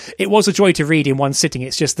 It was a joy to read in one sitting.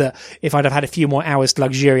 It's just that if I'd have had a few more hours to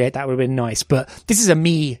luxuriate, that would have been nice. But this is a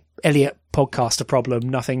me, Elliot, podcaster problem,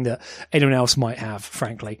 nothing that anyone else might have,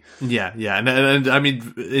 frankly. Yeah, and I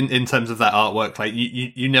mean, in terms of that artwork, like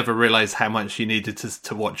you never realize how much you needed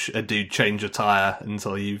to watch a dude change a tire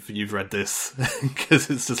until you've read this, because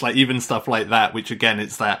it's just like even stuff like that, which again,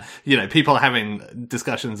 it's that, you know, people are having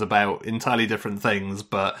discussions about entirely different things,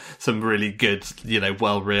 but some really good, you know,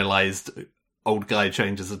 well realized old guy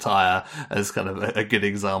changes a tire as kind of a good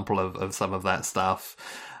example of some of that stuff.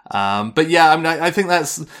 But yeah, I mean, I think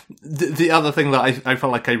that's the other thing that I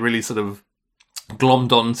felt like I really sort of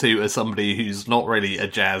glommed onto as somebody who's not really a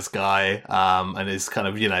jazz guy, and is kind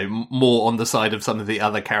of, you know, more on the side of some of the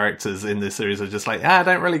other characters in this series are just like, I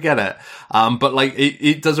don't really get it. But like,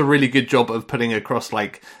 it does a really good job of putting across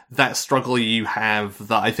like that struggle you have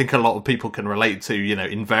that I think a lot of people can relate to, you know,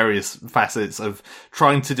 in various facets of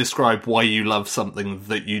trying to describe why you love something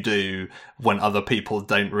that you do when other people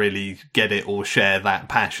don't really get it or share that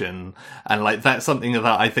passion. And like, that's something that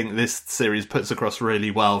I think this series puts across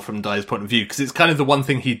really well from Dai's point of view, because it's kind of the one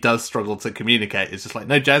thing he does struggle to communicate. It's just like,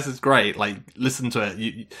 no, jazz is great, like, listen to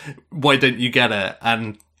it, why don't you get it?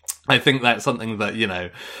 And I think that's something that, you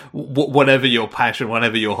know, whatever your passion,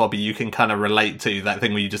 whatever your hobby, you can kind of relate to that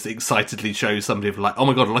thing where you just excitedly show somebody like, oh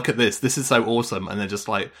my god, look at this is so awesome, and they're just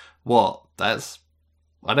like, what?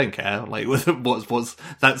 I don't care. Like, what's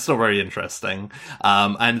that's not very interesting.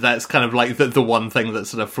 And that's kind of like the one thing that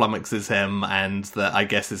sort of flummoxes him, and that I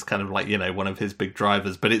guess is kind of like, you know, one of his big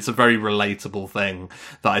drivers. But it's a very relatable thing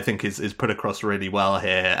that I think is put across really well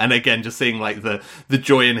here. And again, just seeing like the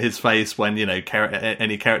joy in his face when, you know,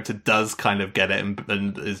 any character does kind of get it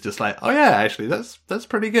and is just like, oh yeah, actually that's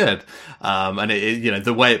pretty good. And it, you know,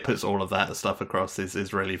 the way it puts all of that stuff across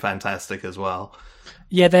is really fantastic as well.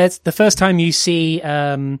 Yeah, there's the first time you see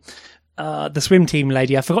the swim team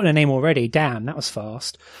lady. I've forgotten her name already. Damn, that was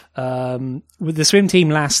fast. With the swim team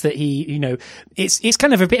lass that he, you know, it's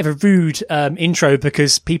kind of a bit of a rude intro,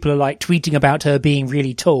 because people are like tweeting about her being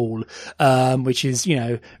really tall, which is, you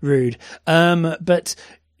know, rude. But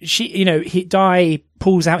she, you know, Dai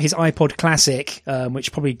pulls out his iPod Classic,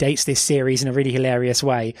 which probably dates this series in a really hilarious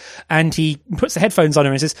way, and he puts the headphones on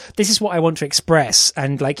her and says, this is what I want to express,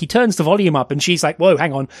 and like he turns the volume up and she's like, whoa,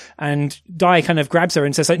 hang on, and Dai kind of grabs her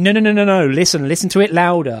and says like, no, listen to it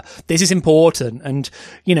louder, this is important. And,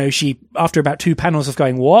 you know, she, after about 2 panels of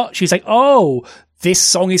going, what, she's like, oh, this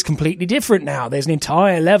song is completely different now. There's an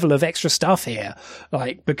entire level of extra stuff here.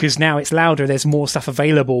 Like, because now it's louder, there's more stuff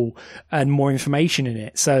available and more information in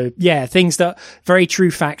it. So yeah, things that very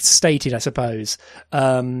true facts stated, I suppose.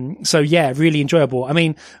 So yeah, really enjoyable. I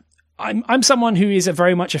mean, I'm someone who is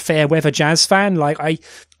very much a fair weather jazz fan. Like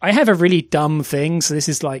I have a really dumb thing. So this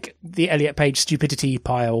is like the Elliot Page stupidity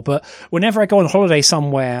pile. But whenever I go on holiday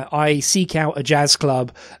somewhere, I seek out a jazz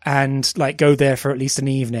club and like go there for at least an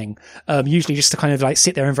evening. Usually just to kind of like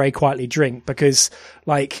sit there and very quietly drink, because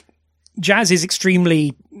like jazz is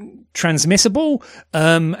extremely transmissible.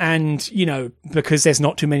 And, you know, because there's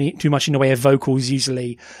not too much in the way of vocals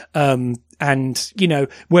usually. And, you know,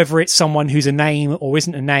 whether it's someone who's a name or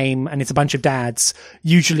isn't a name and it's a bunch of dads,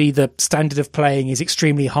 usually the standard of playing is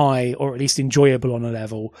extremely high, or at least enjoyable on a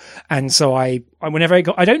level. And so whenever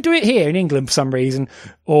I don't do it here in England for some reason,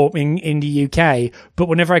 or in the UK, but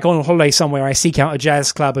whenever I go on holiday somewhere, I seek out a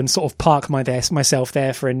jazz club and sort of park myself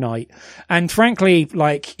there for a night. And frankly,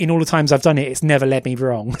 like in all the times I've done it, it's never led me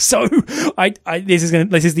wrong. So this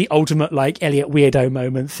is the ultimate like Elliot weirdo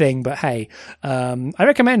moment thing, but hey, I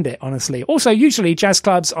recommend it, honestly. Also, usually jazz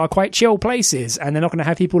clubs are quite chill places, and they're not going to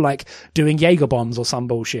have people like doing Jaeger bombs or some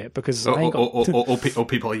bullshit, because or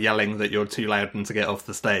people yelling that you're too loud and to get off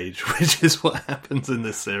the stage, which is what happens in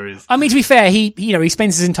this series. I mean, to be fair, he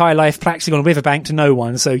spends his entire life practicing on a riverbank to no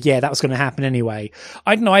one, so yeah, that was going to happen anyway.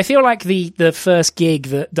 I don't know. I feel like the first gig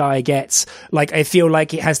that Dai gets, like, I feel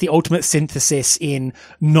like it has the ultimate synthesis in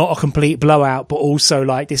not a complete blowout, but also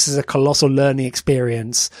like this is a colossal learning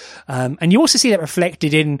experience. And you also see that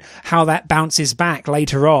reflected in how that bounces back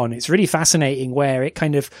later on. It's really fascinating where it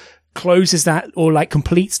kind of closes that, or like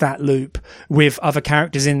completes that loop with other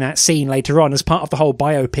characters in that scene later on as part of the whole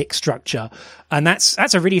biopic structure. And that's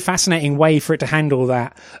a really fascinating way for it to handle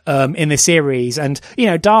that in the series. And, you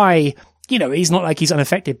know, Dai, you know, he's not like he's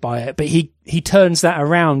unaffected by it, but he turns that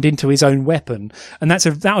around into his own weapon. And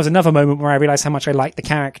that was another moment where I realized how much I liked the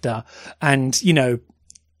character. And, you know,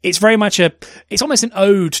 it's very much it's almost an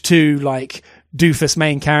ode to like doofus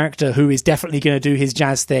main character who is definitely going to do his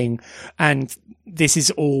jazz thing, and this is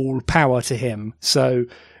all power to him. So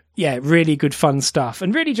yeah, really good fun stuff,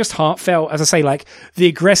 and really just heartfelt. As I say, like the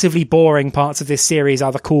aggressively boring parts of this series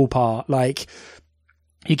are the cool part. Like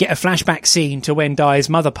you get a flashback scene to when Dai's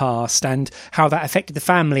mother passed and how that affected the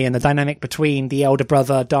family and the dynamic between the elder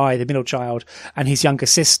brother, Dai, the middle child, and his younger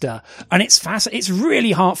sister. And it's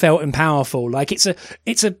really heartfelt and powerful. Like it's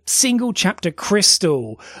a single chapter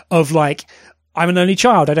crystal of like, I'm an only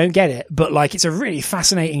child, I don't get it. But like, it's a really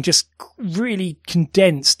fascinating, just really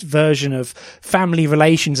condensed version of family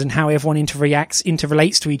relations and how everyone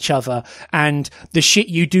interrelates to each other, and the shit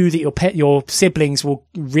you do that your siblings will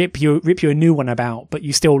rip you a new one about, but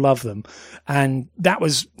you still love them. And that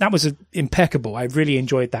was impeccable. I really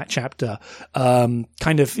enjoyed that chapter.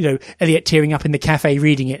 Kind of, Elliot tearing up in the cafe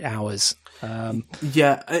reading it hours. I mean,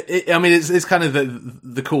 it's kind of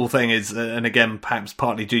the cool thing is, and again, perhaps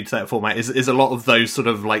partly due to that format, is a lot of those sort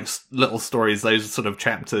of like little stories, those sort of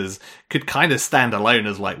chapters could kind of stand alone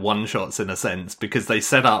as like one shots in a sense, because they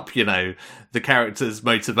set up, the characters'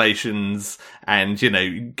 motivations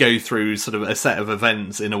and, go through sort of a set of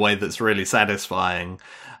events in a way that's really satisfying.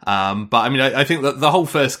 But I mean, I think that the whole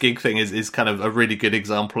First Gig thing is kind of a really good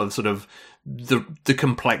example of sort of the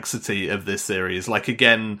complexity of this series. Like,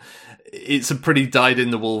 again, it's a pretty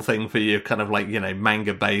dyed-in-the-wool thing for you, kind of like,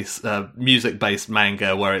 manga-based, music-based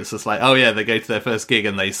manga, where it's just like, oh yeah, they go to their first gig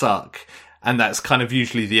and they suck. And that's kind of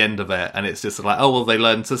usually the end of it. And it's just like, oh, well, they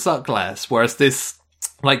learn to suck less. Whereas this,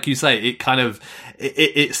 like you say, it kind of,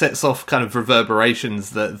 it sets off kind of reverberations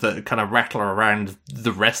that kind of rattle around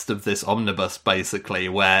the rest of this omnibus, basically,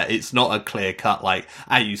 where it's not a clear cut, like,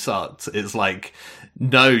 you sucked. It's like,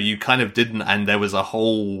 no, you kind of didn't. And there was a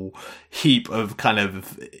whole heap of kind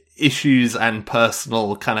of issues and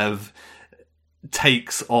personal kind of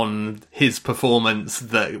takes on his performance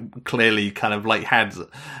that clearly kind of like had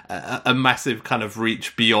a massive kind of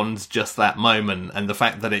reach beyond just that moment. And the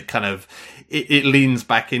fact that it kind of, it leans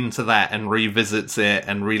back into that and revisits it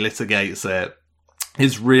and relitigates it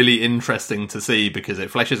is really interesting to see, because it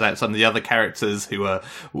fleshes out some of the other characters who are,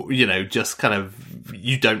 just kind of,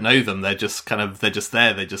 you don't know them. They're just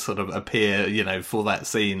there. They just sort of appear, for that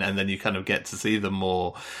scene, and then you kind of get to see them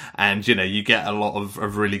more. And, you get a lot of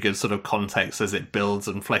really good sort of context as it builds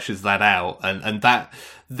and fleshes that out. And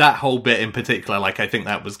that whole bit in particular, like, I think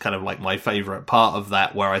that was kind of like my favorite part of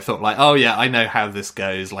that, where I thought like, oh yeah, I know how this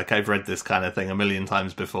goes. Like, I've read this kind of thing a million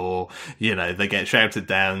times before. They get shouted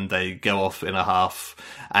down, they go off in a huff,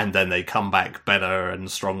 and then they come back better and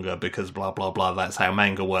stronger because blah, blah, blah. That's how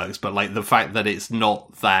manga works. But like, the fact that it's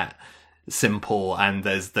not that simple and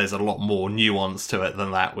there's a lot more nuance to it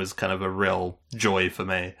than that was kind of a real joy for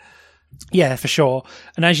me. Yeah, for sure.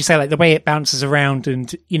 And as you say, like, the way it bounces around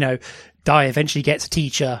and, Dai eventually gets a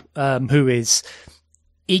teacher who is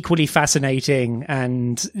equally fascinating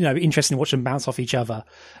and, interesting to watch them bounce off each other.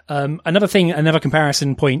 Another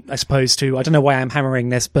comparison point, I suppose, to, I don't know why I'm hammering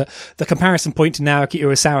this, but the comparison point to Naoki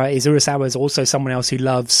Urasawa is also someone else who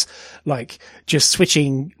loves, like, just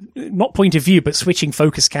switching, not point of view, but switching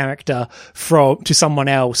focus character to someone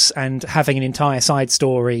else and having an entire side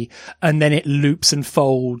story, and then it loops and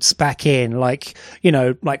folds back in, like,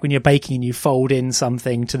 like when you're baking and you fold in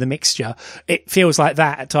something to the mixture. It feels like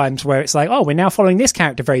that at times, where it's like, oh, we're now following this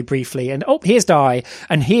character very briefly, and oh, here's Dai,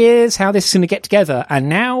 and here's how this is going to get together, and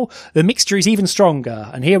now the mixture is even stronger,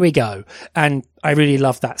 and here we go. And I really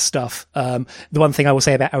love that stuff. The one thing I will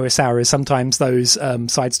say about Urasawa is sometimes those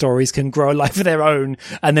side stories can grow a life of their own,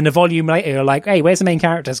 and then a volume later you're like, hey, where's the main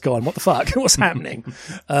characters gone? What the fuck? What's happening?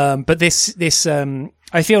 But this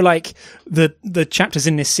I feel like the chapters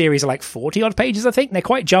in this series are like 40 odd pages, I think. They're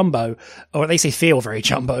quite jumbo, or at least they feel very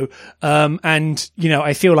jumbo. And,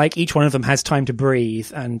 I feel like each one of them has time to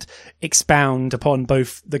breathe and expound upon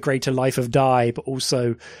both the greater life of Dai, but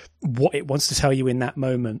also what it wants to tell you in that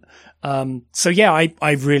moment. So yeah,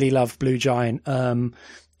 I really loved Blue Giant.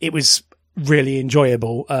 It was really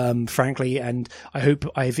enjoyable, frankly, and I hope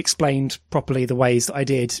I've explained properly the ways that I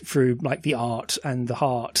did through, like, the art and the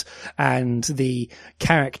heart and the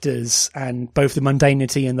characters and both the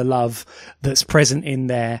mundanity and the love that's present in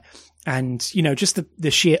there. And, just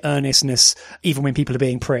the sheer earnestness, even when people are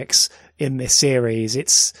being pricks in this series.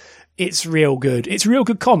 It's real good. It's real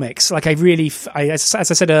good comics. Like, as I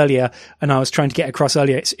said earlier, and I was trying to get across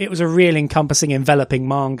earlier, it was a real encompassing, enveloping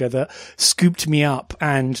manga that scooped me up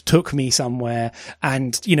and took me somewhere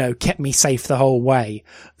and, kept me safe the whole way.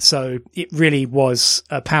 So it really was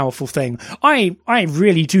a powerful thing. I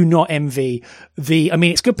really do not envy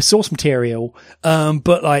it's good source material,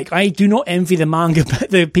 but like, I do not envy the manga,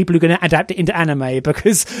 the people who are going to adapt it into anime,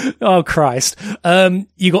 because, oh Christ,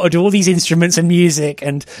 you got to do all these instruments and music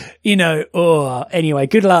and, anyway,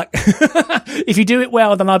 good luck. If you do it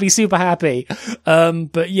well, then I'll be super happy.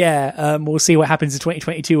 But yeah, we'll see what happens in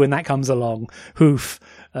 2022 when that comes along. Hoof.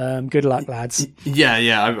 Good luck, lads.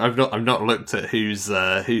 Yeah. I've not looked at who's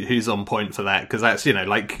on point for that, because that's,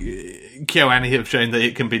 like KyoAni have shown that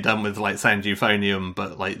it can be done with like Sound Euphonium,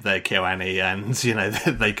 but like they're KyoAni, and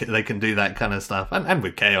they can do that kind of stuff, and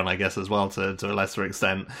with K-On! I guess as well to a lesser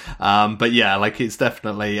extent. But yeah, like it's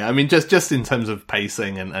definitely. I mean, just in terms of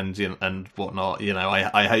pacing and whatnot,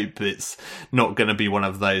 I hope it's not going to be one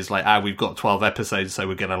of those like we've got 12 episodes, so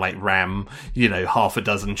we're going to like ram half a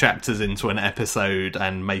dozen chapters into an episode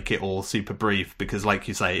and make it all super brief, because like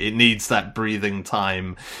you say, it needs that breathing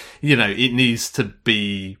time. It needs to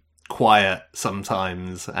be quiet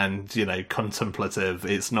sometimes and contemplative.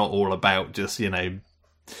 It's not all about just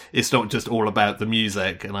it's not just all about the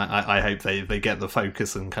music, and I hope they get the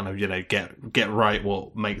focus and kind of get right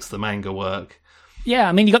what makes the manga work. Yeah,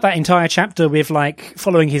 I mean, you got that entire chapter with like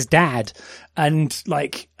following his dad, and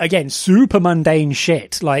like again, super mundane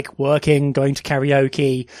shit, like working, going to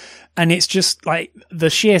karaoke, and it's just like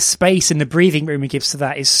the sheer space and the breathing room he gives to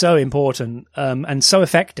that is so important, and so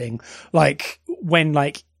affecting. Like when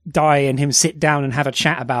like Dai and him sit down and have a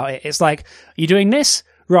chat about it, it's like, are you doing this?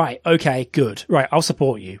 Right, okay, good. Right, I'll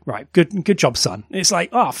support you. Right, good job, son. It's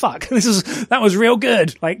like, oh fuck, that was real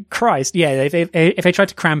good. Like, Christ, yeah. If they tried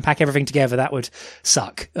to cram pack everything together, that would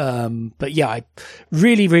suck. But yeah, I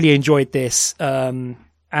really, really enjoyed this. And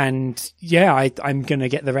yeah, I'm gonna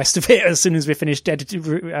get the rest of it as soon as we're finished edited.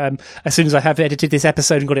 As soon as I have edited this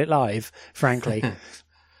episode and got it live, frankly.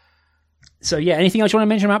 So yeah, anything else you want to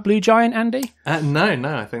mention about Blue Giant, Andy? No,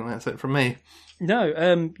 I think that's it from me.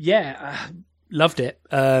 No, loved it.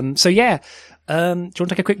 So yeah, do you want to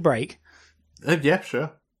take a quick break? Yeah,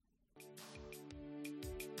 sure.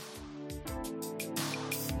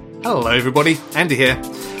 Hello everybody, Andy here.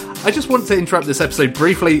 I just want to interrupt this episode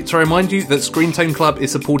briefly to remind you that Screen Tone Club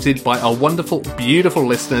is supported by our wonderful, beautiful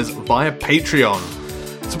listeners via Patreon.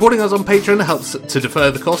 Supporting us on Patreon helps to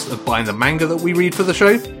defer the cost of buying the manga that we read for the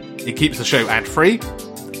show. It keeps the show ad-free,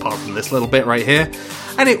 apart from this little bit right here,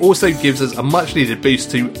 and it also gives us a much-needed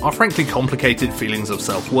boost to our frankly complicated feelings of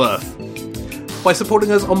self-worth. By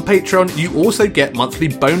supporting us on Patreon, you also get monthly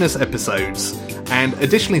bonus episodes, and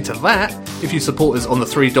additionally to that, if you support us on the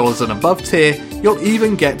 $3 and above tier, you'll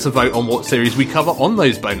even get to vote on what series we cover on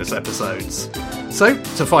those bonus episodes. So,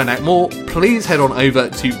 to find out more, please head on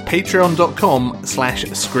over to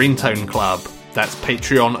patreon.com/ScreenToneClub. That's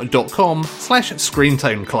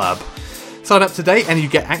patreon.com/ScreenToneClub. Sign up today and you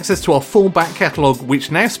get access to our full back catalogue, which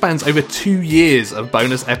now spans over 2 years of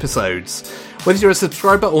bonus episodes. Whether you're a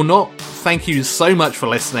subscriber or not, thank you so much for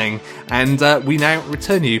listening, and we now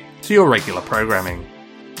return you to your regular programming.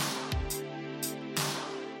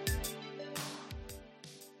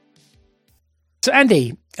 So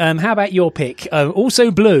Andy, how about your pick?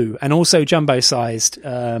 Also blue and also jumbo-sized,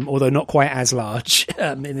 although not quite as large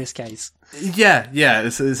in this case. Yeah,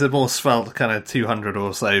 it's a more svelte kind of 200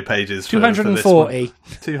 or so pages. 240.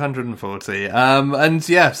 240. And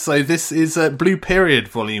yeah, so this is Blue Period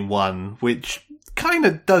Volume 1, which kind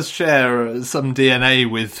of does share some DNA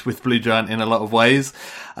with Blue Giant in a lot of ways.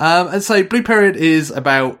 And so Blue Period is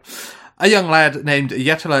about a young lad named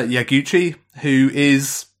Yatara Yaguchi, who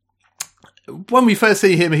is... When we first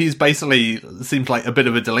see him, he's basically seems like a bit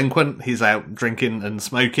of a delinquent. He's out drinking and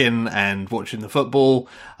smoking and watching the football.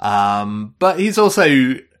 But he's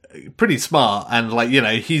also pretty smart and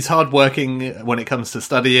he's hardworking when it comes to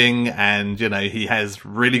studying, and, he has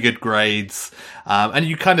really good grades. And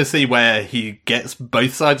you kind of see where he gets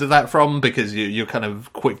both sides of that from, because you're kind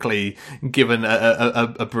of quickly given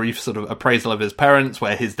a brief sort of appraisal of his parents,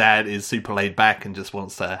 where his dad is super laid back and just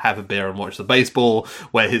wants to have a beer and watch the baseball,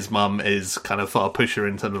 where his mum is kind of far pusher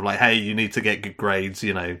in terms of like, hey, you need to get good grades,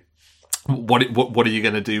 what are you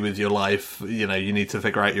going to do with your life? You need to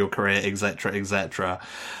figure out your career, etc., etc.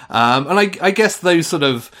 And I guess those sort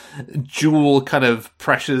of dual kind of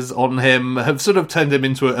pressures on him have sort of turned him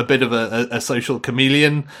into a bit of a social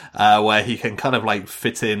chameleon, where he can kind of like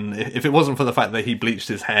fit in. If it wasn't for the fact that he bleached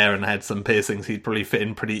his hair and had some piercings, he'd probably fit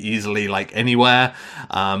in pretty easily, like anywhere.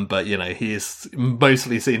 But he is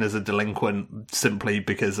mostly seen as a delinquent simply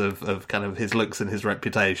because of kind of his looks and his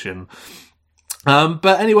reputation.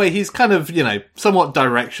 But anyway, he's kind of, somewhat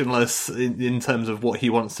directionless in terms of what he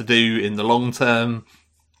wants to do in the long term.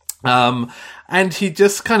 And he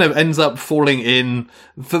just kind of ends up falling in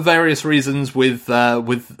for various reasons with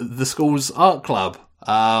the school's art club.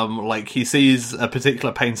 He sees a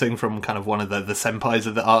particular painting from kind of one of the senpais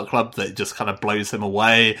of the art club that just kind of blows him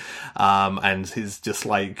away. And he's just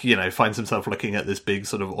finds himself looking at this big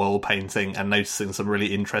sort of oil painting and noticing some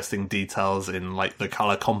really interesting details in the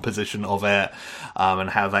color composition of it, and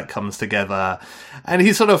how that comes together. And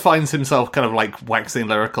he sort of finds himself kind of waxing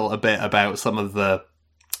lyrical a bit about some of the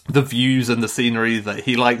the views and the scenery that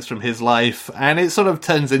he likes from his life, and it sort of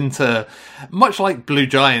turns into, much like Blue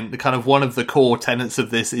Giant, the kind of one of the core tenets of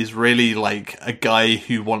this is really like a guy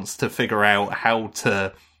who wants to figure out how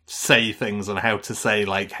to say things and how to say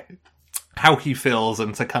like how he feels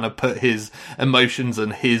and to kind of put his emotions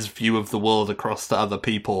and his view of the world across to other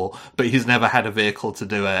people, but he's never had a vehicle to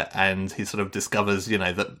do it, and he sort of discovers, you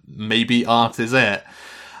know, that maybe art is it.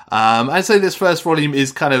 I'd say this first volume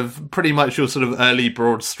is kind of pretty much your sort of early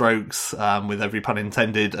broad strokes, with every pun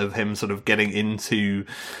intended, of him sort of getting into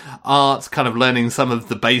art, kind of learning some of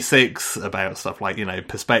the basics about stuff like, you know,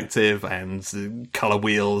 perspective and colour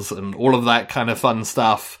wheels and all of that kind of fun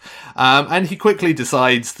stuff. And he quickly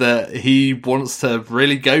decides that he wants to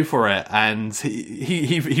really go for it, and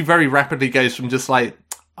he very rapidly goes from just like,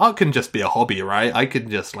 art can just be a hobby, right? I can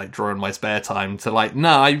just like draw in my spare time to like, no,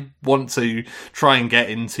 I want to try and get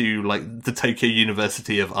into like the Tokyo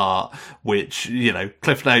University of Art, which, you know,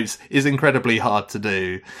 Cliff Notes is incredibly hard to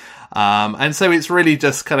do. And so it's really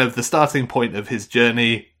just kind of the starting point of his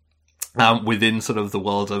journey within sort of the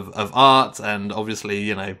world of art, and obviously,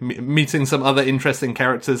 you know, meeting some other interesting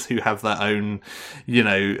characters who have their own, you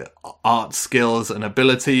know, art skills and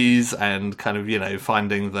abilities, and kind of, you know,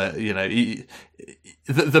 finding that, you know,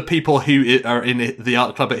 the people who are in the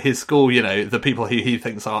art club at his school, you know, the people who he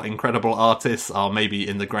thinks are incredible artists are maybe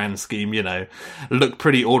in the grand scheme, you know, look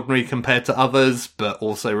pretty ordinary compared to others, but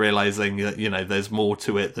also realizing that, you know, there's more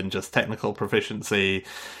to it than just technical proficiency,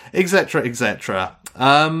 etc., etc.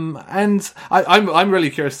 And I'm really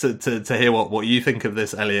curious to hear what you think of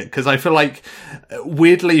this, Elliot, because I feel like,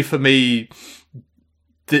 weirdly for me,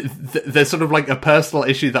 there's sort of like a personal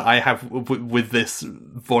issue that I have with this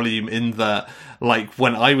volume, in that, like,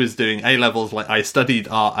 when I was doing A-levels, like, I studied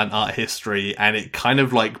art and art history, and it kind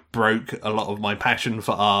of like broke a lot of my passion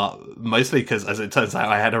for art, mostly because, as it turns out,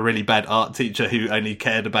 I had a really bad art teacher who only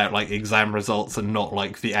cared about like exam results and not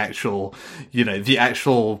like the actual, you know, the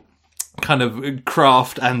actual kind of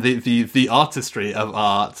craft and the artistry of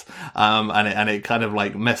art, and it kind of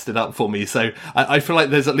like messed it up for me. So I feel like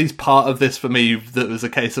there's at least part of this for me that was a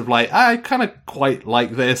case of like, I kind of quite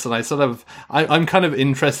like this, and I'm kind of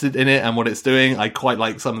interested in it and what it's doing. I quite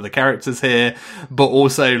like some of the characters here, but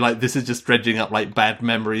also like this is just dredging up like bad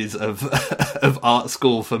memories of of art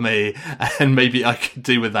school for me, and maybe I could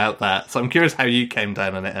do without that. So I'm curious how you came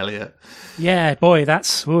down on it, Elliot. Yeah, boy,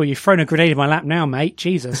 you've thrown a grenade in my lap now, mate.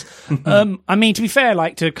 Jesus. I mean, to be fair,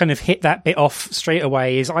 like, to kind of hit that bit off straight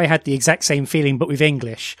away, is I had the exact same feeling, but with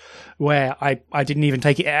English, where I didn't even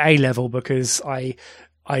take it at A level because I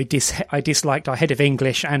disliked our head of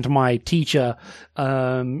English and my teacher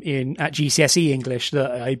at GCSE English,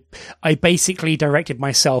 that I basically directed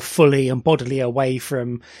myself fully and bodily away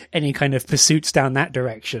from any kind of pursuits down that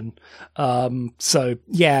direction. So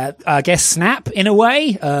yeah, I guess snap in a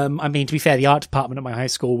way. I mean, to be fair, the art department at my high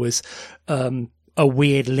school was a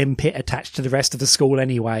weird limpet attached to the rest of the school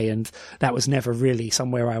anyway, and that was never really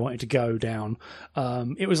somewhere I wanted to go down.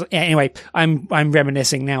 It was, anyway, I'm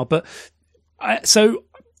reminiscing now, but so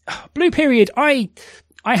Blue Period, I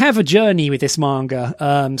have a journey with this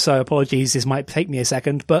manga, so apologies, this might take me a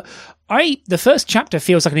second, but the first chapter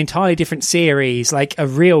feels like an entirely different series, like a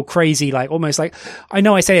real crazy, like almost like, I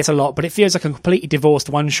know I say this a lot, but it feels like a completely divorced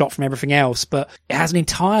one shot from everything else, but it has an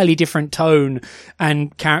entirely different tone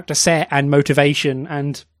and character set and motivation.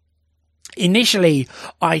 And initially,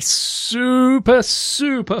 I super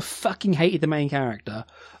fucking hated the main character.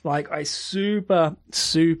 Like, I super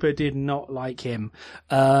did not like him.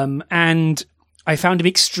 And I found him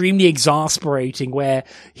extremely exasperating, where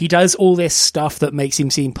he does all this stuff that makes him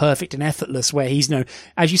seem perfect and effortless, where he's, you know,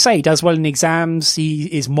 as you say, he does well in exams, he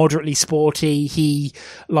is moderately sporty, he,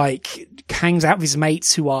 like, hangs out with his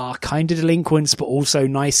mates who are kind of delinquents, but also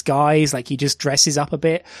nice guys, like, he just dresses up a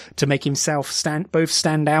bit to make himself both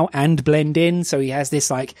stand out and blend in, so he has this,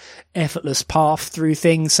 like, effortless path through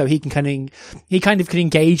things, so he kind of can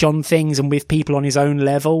engage on things and with people on his own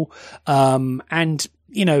level, and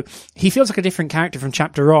you know, he feels like a different character from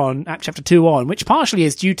chapter 2 on, which partially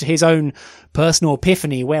is due to his own personal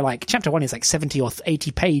epiphany, where like chapter 1 is like 70 or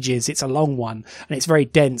 80 pages. It's a long one and it's very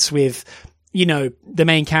dense with, you know, the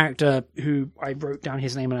main character, who I wrote down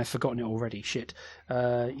his name and I've forgotten it already. Shit.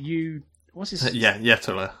 What's his?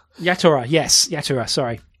 Yatora. Yatora. Yes. Yatora.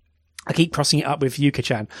 Sorry. I keep crossing it up with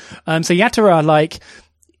Yuka-chan. So Yatora, like,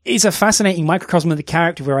 is a fascinating microcosm of the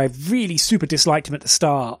character, where I really super disliked him at the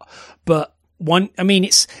start, but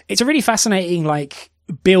it's a really fascinating, like,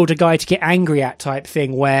 build a guy to get angry at type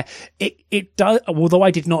thing, where it does, although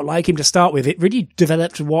I did not like him to start with, it really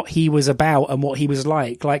developed what he was about and what he was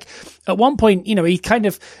like. Like at one point, he kind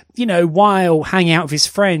of, while hanging out with his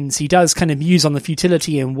friends, he does kind of muse on the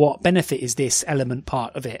futility and what benefit is this element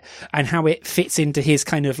part of it and how it fits into his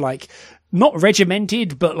kind of like, not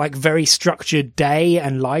regimented, but like very structured day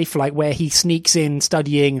and life, like where he sneaks in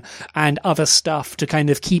studying and other stuff to kind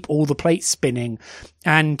of keep all the plates spinning.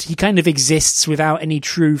 And he kind of exists without any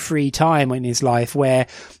true free time in his life, where,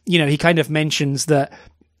 he kind of mentions that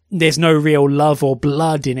there's no real love or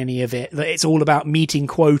blood in any of it, that it's all about meeting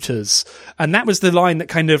quotas. And that was the line that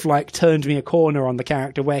kind of like turned me a corner on the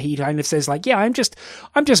character, where he kind of says like, yeah, I'm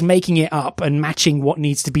just making it up and matching what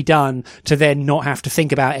needs to be done to then not have to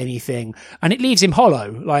think about anything. And it leaves him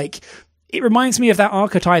hollow. Like, it reminds me of that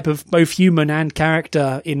archetype of both human and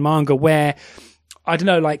character in manga where, I don't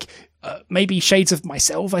know, like, maybe shades of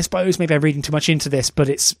myself, I suppose. Maybe I'm reading too much into this, but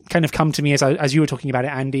it's kind of come to me as you were talking about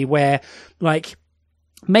it, Andy, where like,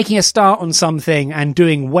 making a start on something and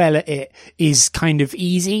doing well at it is kind of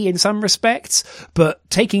easy in some respects, but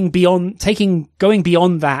going beyond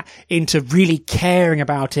that into really caring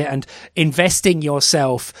about it and investing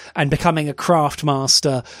yourself and becoming a craft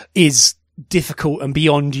master is difficult and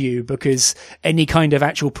beyond you, because any kind of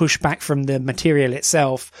actual pushback from the material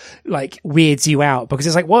itself like weirds you out, because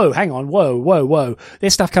it's like, whoa, hang on, whoa,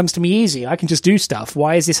 this stuff comes to me easy, I can just do stuff,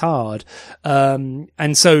 why is this hard?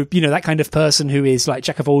 And so that kind of person who is like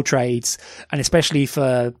jack of all trades, and especially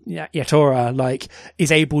for Yatora, like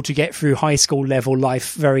is able to get through high school level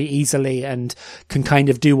life very easily and can kind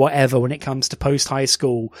of do whatever when it comes to post high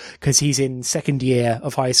school, because he's in second year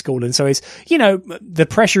of high school, and so is the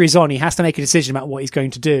pressure is on, he has to make a decision about what he's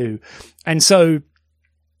going to do. And so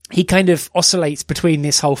he kind of oscillates between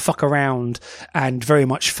this whole fuck around and very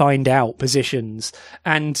much find out positions.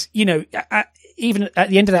 And, even at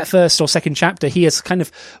the end of that first or second chapter, he has kind of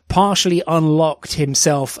partially unlocked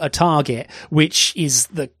himself a target, which is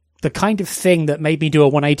the kind of thing that made me do a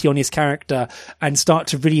 180 on his character and start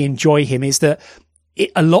to really enjoy him, is that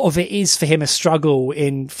a lot of it is for him a struggle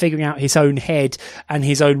in figuring out his own head and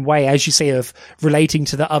his own way, as you say, of relating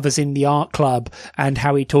to the others in the art club and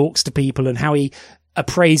how he talks to people and how he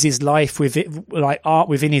appraises life with it, like art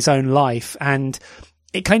within his own life. And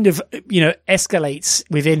it kind of, escalates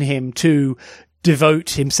within him to devote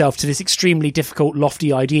himself to this extremely difficult,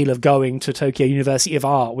 lofty ideal of going to Tokyo University of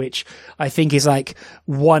Art, which I think is like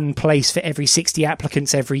one place for every 60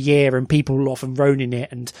 applicants every year, and people will often roan in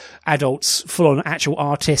it, and adults, full-on actual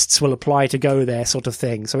artists will apply to go there, sort of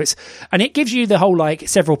thing. So it gives you the whole like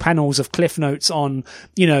several panels of cliff notes on,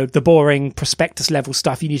 the boring prospectus level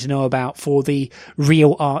stuff you need to know about for the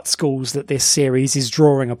real art schools that this series is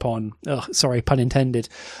drawing upon. Ugh, sorry, pun intended.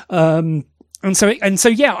 And so,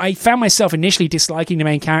 yeah, I found myself initially disliking the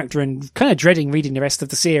main character and kind of dreading reading the rest of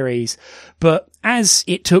the series. But as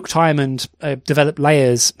it took time and developed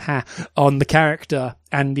layers on the character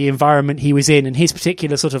and the environment he was in and his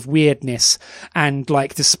particular sort of weirdness and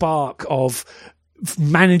like the spark of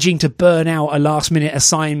managing to burn out a last minute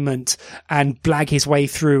assignment and blag his way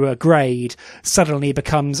through a grade suddenly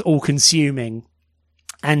becomes all consuming.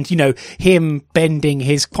 And, him bending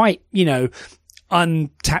his quite,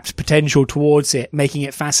 untapped potential towards it, making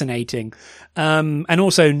it fascinating. And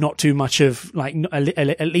also not too much of like,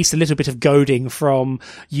 at least a little bit of goading from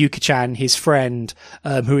Yuka-chan, his friend,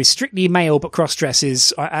 who is strictly male but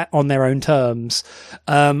cross-dresses on their own terms.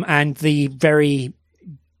 And the very,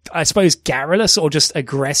 I suppose, garrulous or just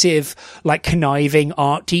aggressive, like conniving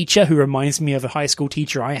art teacher who reminds me of a high school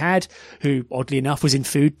teacher I had, who oddly enough was in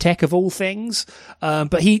food tech of all things.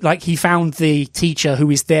 But he found the teacher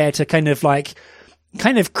who is there to kind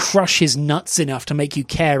of crush his nuts enough to make you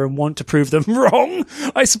care and want to prove them wrong,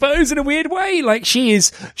 I suppose, in a weird way. Like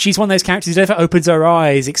she's one of those characters who never opens her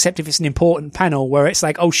eyes, except if it's an important panel where it's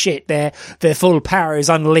like, oh shit, their full power is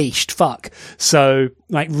unleashed, fuck. So,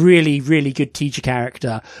 like, really, really good teacher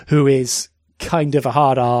character who is kind of a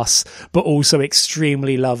hard ass, but also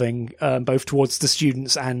extremely loving, both towards the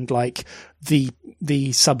students and, like, the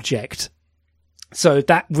subject. So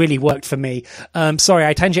that really worked for me. Sorry,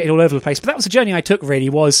 I tangented all over the place, but that was the journey I took, really.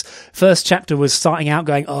 First chapter was starting out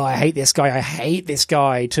going, oh, I hate this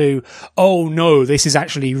guy, to, oh no, this is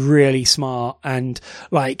actually really smart, and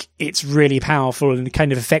like, it's really powerful and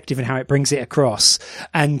kind of effective in how it brings it across.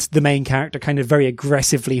 And the main character kind of very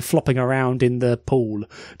aggressively flopping around in the pool,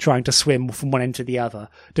 trying to swim from one end to the other.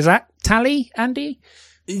 Does that tally, Andy?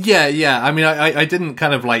 Yeah. I mean, I didn't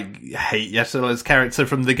kind of like hate Yetoro's character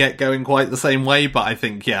from the get-go in quite the same way, but I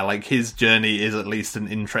think, yeah, like his journey is at least an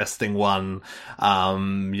interesting one,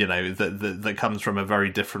 that comes from a very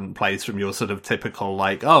different place from your sort of typical,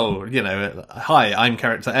 like, oh, hi, I'm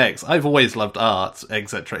character X, I've always loved art,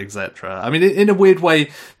 etc., etc. I mean, in a weird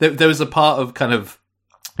way, there was a part of kind of,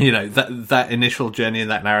 that initial journey in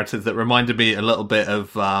that narrative that reminded me a little bit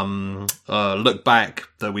of Look Back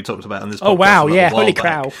that we talked about on this podcast. Oh, wow, yeah, holy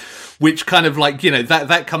cow. Which kind of like,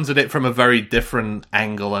 that comes at it from a very different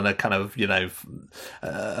angle and a kind of,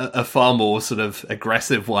 a far more sort of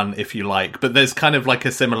aggressive one, if you like. But there's kind of like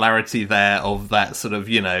a similarity there of that sort of,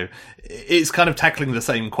 it's kind of tackling the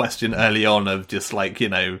same question early on of just like,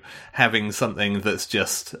 having something that's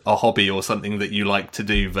just a hobby or something that you like to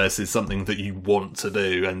do versus something that you want to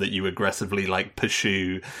do and that you aggressively like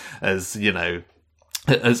pursue as,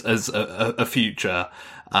 as a future.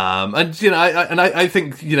 I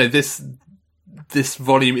think, this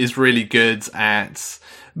volume is really good at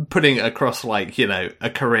putting across like, a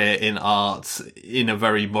career in art in a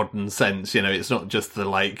very modern sense. It's not just the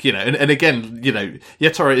like, and again,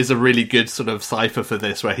 Yetoro is a really good sort of cipher for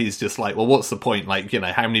this where he's just like, well, what's the point? Like,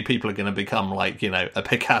 how many people are going to become like, a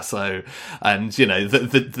Picasso and,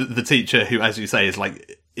 the teacher who, as you say, is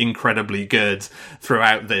like incredibly good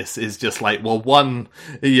throughout this is just like, well, one,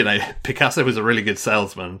 Picasso was a really good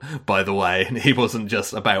salesman, by the way, and he wasn't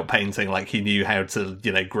just about painting, like he knew how to,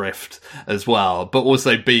 grift as well, but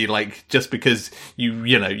also B, like, just because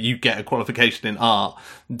you get a qualification in art,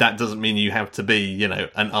 that doesn't mean you have to be,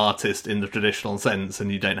 an artist in the traditional sense,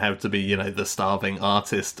 and you don't have to be, the starving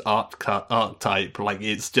artist archetype. Like,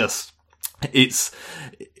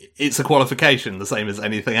 it's a qualification, the same as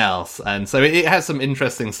anything else. And so it has some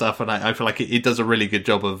interesting stuff, and I feel like it does a really good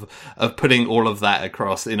job of putting all of that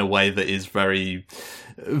across in a way that is very,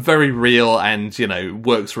 very real and,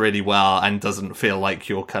 works really well and doesn't feel like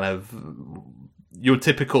your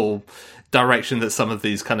typical direction that some of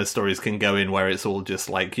these kind of stories can go in, where it's all just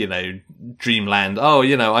like, dreamland. Oh,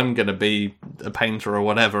 I'm going to be a painter or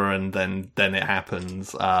whatever, and then it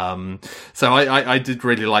happens. So I did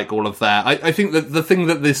really like all of that. I think that the thing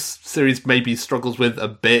that this series maybe struggles with a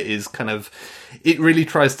bit is kind of, it really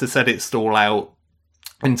tries to set its stall out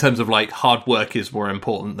in terms of like hard work is more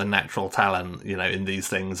important than natural talent, in these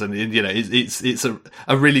things. And, it's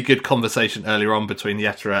a really good conversation earlier on between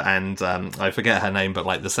Yetoro and, I forget her name, but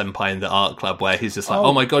like the senpai in the art club, where he's just like,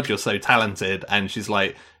 oh my God, you're so talented. And she's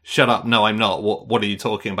like, shut up. No, I'm not. What are you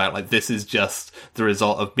talking about? Like, this is just the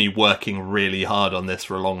result of me working really hard on this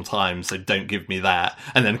for a long time. So don't give me that.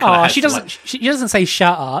 And then she doesn't say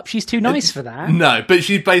shut up. She's too nice for that. No, but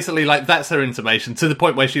she basically like, that's her intimation, to the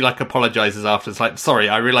point where she like apologizes after. It's like, sorry,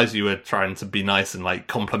 I realized you were trying to be nice and like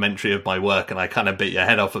complimentary of my work, and I kind of bit your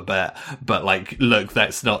head off a bit. But like, look,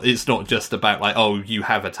 it's not just about like, oh, you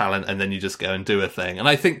have a talent and then you just go and do a thing. And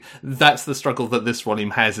I think that's the struggle that this volume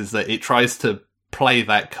has, is that it tries to play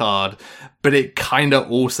that card, but it kind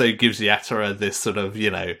of also gives Yetoro this sort of,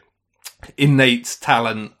 innate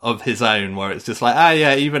talent of his own, where it's just like,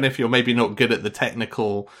 yeah, even if you're maybe not good at the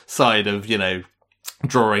technical side of,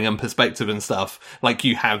 drawing and perspective and stuff, like,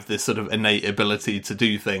 you have this sort of innate ability to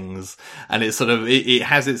do things, and it's sort of, it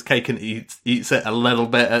has its cake and eats it a little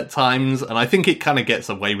bit at times, and I think it kind of gets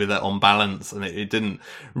away with it on balance, and it didn't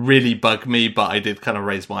really bug me, but I did kind of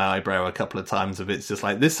raise my eyebrow a couple of times of, it's just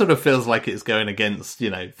like, this sort of feels like it's going against,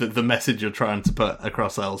 the message you're trying to put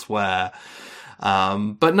across elsewhere.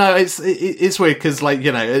 But no, it's weird, because like,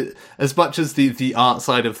 as much as the art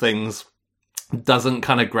side of things doesn't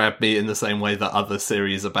kind of grab me in the same way that other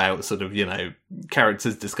series about sort of,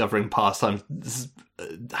 characters discovering pastimes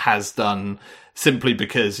has done, simply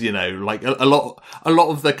because, like a lot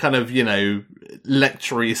of the kind of,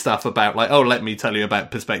 lectury stuff about like, oh, let me tell you about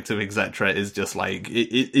perspective, etc., is just like,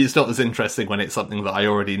 it's not as interesting when it's something that I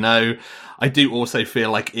already know. I do also feel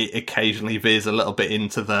like it occasionally veers a little bit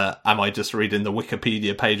into the, am I just reading the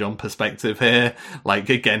Wikipedia page on perspective here? Like,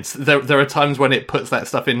 again, there are times when it puts that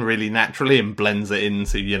stuff in really naturally and blends it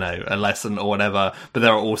into, a lesson or whatever, but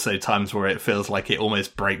there are also times where it feels like it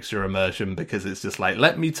almost breaks your immersion, because it's just like,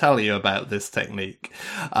 let me tell you about this technique.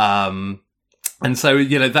 And so,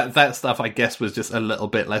 that stuff, I guess, was just a little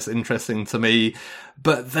bit less interesting to me.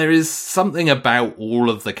 But there is something about all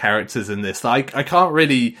of the characters in this that I can't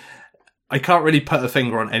really put a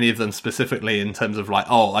finger on any of them specifically in terms of like,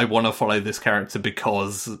 oh, I want to follow this character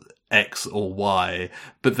because X or Y,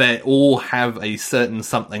 but they all have a certain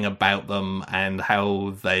something about them and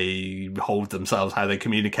how they hold themselves, how they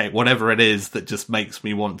communicate, whatever it is, that just makes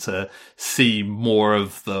me want to see more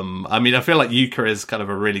of them. I mean, I feel like Yuka is kind of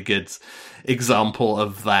a really good example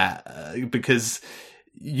of that, because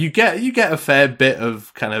you get a fair bit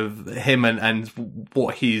of kind of him and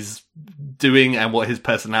what he's doing and what his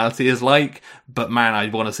personality is like, but man, I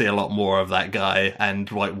want to see a lot more of that guy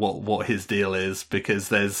and like what his deal is,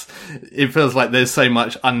 because it feels like there's so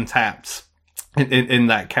much untapped in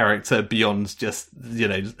that character beyond just, you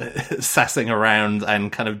know, sassing around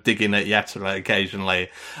and kind of digging at Yatara occasionally.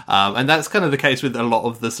 And that's kind of the case with a lot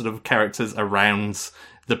of the sort of characters around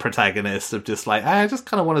the protagonist, of just like, I just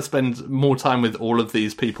kind of want to spend more time with all of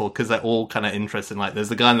these people because they're all kind of interesting. Like there's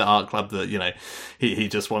the guy in the art club that, you know, he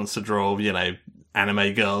just wants to draw, you know,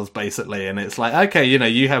 anime girls basically, and it's like, okay, you know,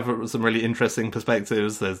 you have some really interesting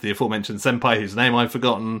perspectives. There's the aforementioned senpai whose name I've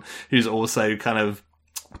forgotten, who's also kind of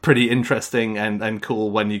pretty interesting and cool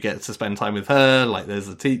when you get to spend time with her. Like there's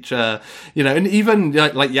a teacher, you know, and even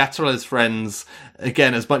like Yatara's friends,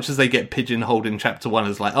 again, as much as they get pigeonholed in chapter 1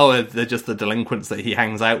 as like, oh, they're just the delinquents that he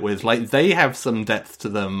hangs out with, like they have some depth to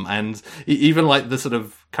them. And even like the sort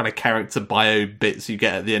of kind of character bio bits you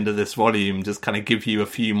get at the end of this volume just kind of give you a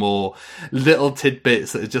few more little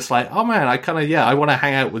tidbits that are just like, oh man, I want to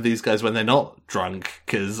hang out with these guys when they're not drunk,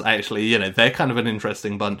 because actually, you know, they're kind of an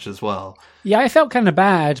interesting bunch as well. Yeah, I felt kind of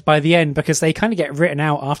bad by the end because they kind of get written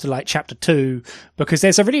out after like chapter 2, because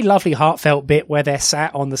there's a really lovely heartfelt bit where they're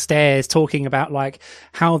sat on the stairs talking about like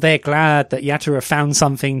how they're glad that Yatara found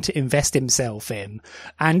something to invest himself in.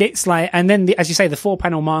 And it's like, and then as you say, the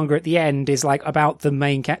 4-panel manga at the end is like about the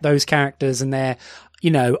main those characters and their,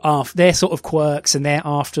 you know, their sort of quirks and their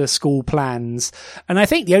after school plans. And I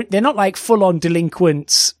think they're not like full on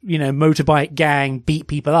delinquents, you know, motorbike gang beat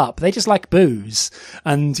people up. They just like booze.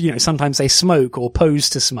 And, you know, sometimes they smoke or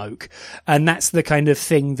pose to smoke. And that's the kind of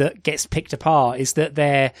thing that gets picked apart, is that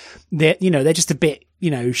they're, you know, they're just a bit,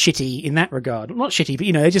 you know, shitty in that regard. Not shitty, but,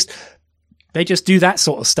 you know, they just do that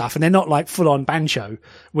sort of stuff. And they're not like full on bancho,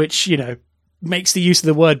 which, you know, makes the use of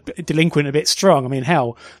the word delinquent a bit strong. I mean,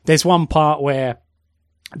 hell, there's one part where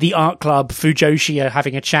the art club Fujoshi are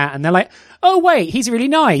having a chat and they're like, oh wait, he's really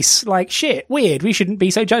nice. Like, shit, weird. We shouldn't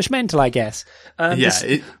be so judgmental, I guess.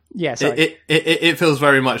 It feels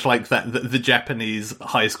very much like that, the Japanese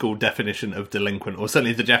high school definition of delinquent, or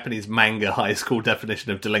certainly the Japanese manga high school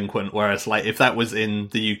definition of delinquent, whereas like if that was in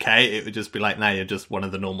the UK, it would just be like, no, you're just one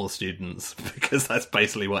of the normal students, because that's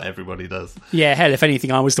basically what everybody does. Yeah, hell, if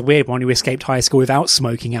anything, I was the weird one who escaped high school without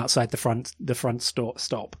smoking outside the front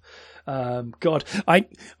stop. God, I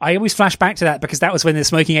always flash back to that because that was when the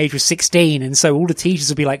smoking age was 16, and so all the teachers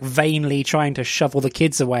would be like vainly trying to shovel the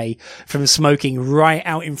kids away from smoking right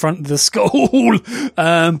out in front of the school.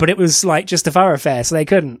 But it was like just a thoroughfare, so they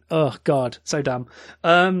couldn't. Oh God, so dumb.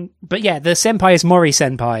 But yeah, the senpai is Mori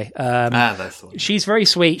senpai. That's the one. She's very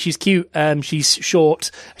sweet. She's cute. She's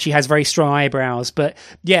short. She has very strong eyebrows, but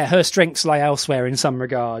yeah, her strengths lie elsewhere in some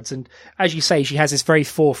regards. And as you say, she has this very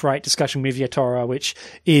forthright discussion with Yatara, which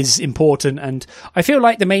is important. And I feel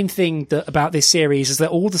like the main thing about this series is that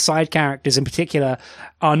all the side characters in particular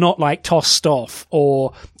are not like tossed off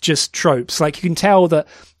or just tropes. Like you can tell that,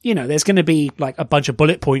 you know, there's going to be like a bunch of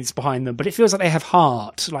bullet points behind them, but it feels like they have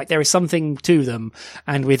heart. Like there is something to them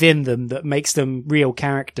and within them that makes them real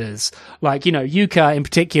characters. Like, you know, Yuka in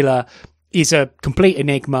particular is a complete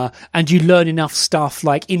enigma, and you learn enough stuff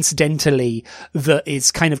like incidentally that is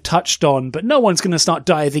kind of touched on, but no one's going to start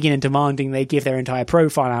diving in and demanding they give their entire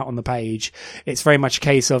profile out on the page. It's very much a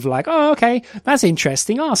case of like, oh, okay, that's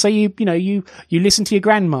interesting. Oh, so you listen to your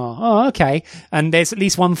grandma. Oh, okay. And there's at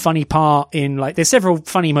least one funny part there's several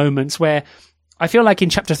funny moments where I feel like in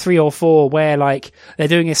chapter 3 or 4 where like they're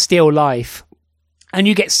doing a still life, and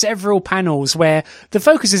you get several panels where the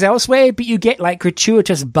focus is elsewhere, but you get like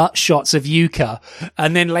gratuitous butt shots of Yuka.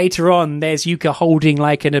 And then later on, there's Yuka holding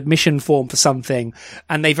like an admission form for something.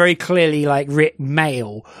 And they very clearly like writ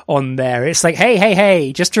male on there. It's like,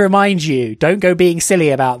 hey, just to remind you, don't go being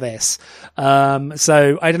silly about this.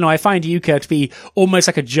 So I don't know. I find Yuka to be almost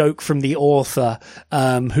like a joke from the author.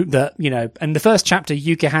 And the first chapter,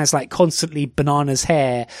 Yuka has like constantly bananas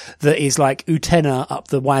hair that is like Utena up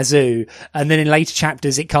the wazoo. And then in later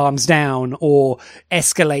chapters it calms down or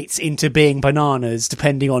escalates into being bananas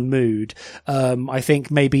depending on mood. I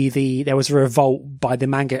think maybe there was a revolt by the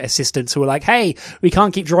manga assistants who were like, hey, we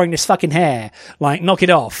can't keep drawing this fucking hair, like knock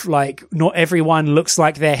it off. Like not everyone looks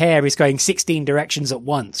like their hair is going 16 directions at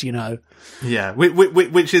once, you know. Yeah,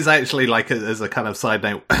 which is actually like as a kind of side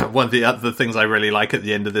note, one of the other things I really like at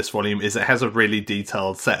the end of this volume is it has a really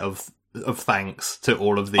detailed set of of thanks to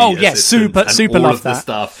all of the oh yes, super all love of the that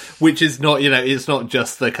stuff, which is not, it's not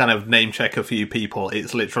just the kind of name check a few people,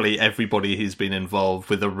 it's literally everybody who's been involved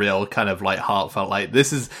with a real kind of like heartfelt, like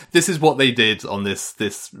this is what they did on this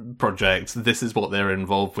project, this is what they're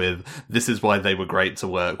involved with, this is why they were great to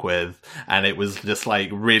work with. And it was just like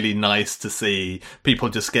really nice to see people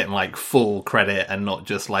just getting like full credit and not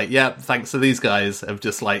just like, yeah, thanks to these guys, of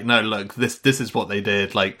just like, no, look, this is what they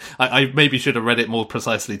did. Like I maybe should have read it more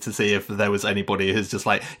precisely to see if there was anybody who's just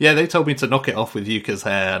like, yeah, they told me to knock it off with Yuka's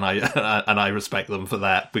hair, and I respect them for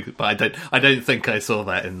that, but I don't think I saw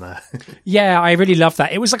that in there. Yeah, I really love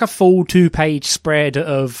that. It was like a full 2-page spread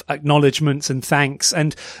of acknowledgements and thanks,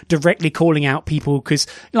 and directly calling out people, because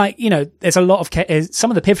like, there's a lot of some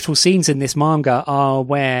of the pivotal scenes in this manga are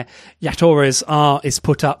where Yatora's art is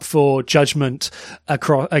put up for judgment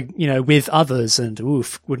across with others, and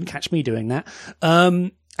oof, wouldn't catch me doing that.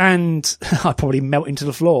 And I'd probably melt into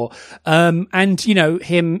the floor. And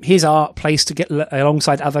his art placed to get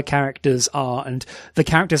alongside other characters' art, and the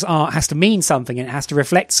character's art has to mean something, and it has to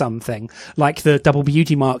reflect something, like the double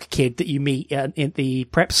beauty mark kid that you meet in the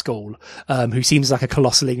prep school, who seems like a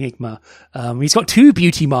colossal enigma. He's got 2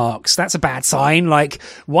 beauty marks. That's a bad sign. Like,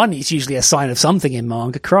 one is usually a sign of something in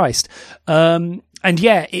manga. Christ. And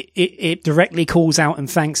yeah, it directly calls out and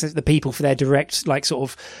thanks the people for their direct, like, sort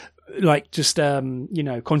of, like, just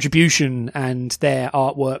contribution and their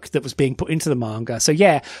artwork that was being put into the manga. So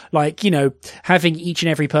yeah, like, having each and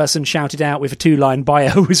every person shouted out with a 2-line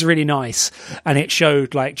bio was really nice, and it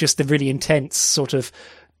showed like just the really intense sort of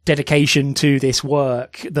dedication to this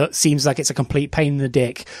work that seems like it's a complete pain in the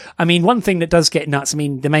dick. I mean, one thing that does get nuts, I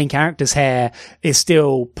mean, the main character's hair is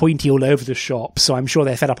still pointy all over the shop, so I'm sure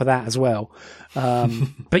they're fed up of that as well.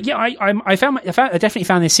 But yeah, I definitely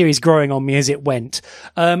found this series growing on me as it went.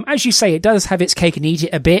 As you say, it does have its cake and eat it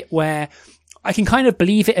a bit, where I can kind of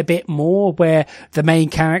believe it a bit more, where the main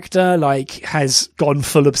character like has gone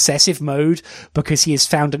full obsessive mode because he has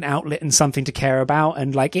found an outlet and something to care about.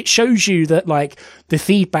 And like, it shows you that like the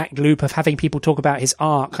feedback loop of having people talk about his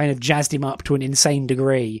art kind of jazzed him up to an insane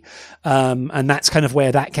degree. And that's kind of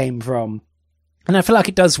where that came from. And I feel like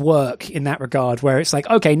it does work in that regard, where it's like,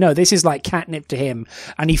 okay, no, this is like catnip to him,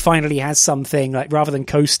 and he finally has something, like, rather than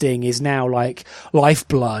coasting, is now like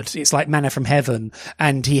lifeblood. It's like manna from heaven.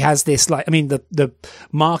 And he has this, like, I mean, the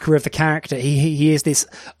marker of the character, he is this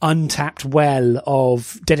untapped well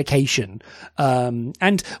of dedication.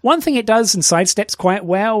 And one thing it does and sidesteps quite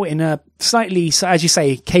well in a slightly, as you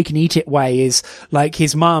say, cake and eat it way, is like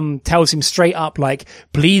his mum tells him straight up, like,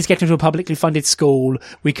 please get into a publicly funded school.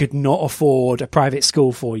 We could not afford a private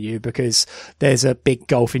school for you, because there's a big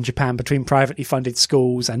gulf in Japan between privately funded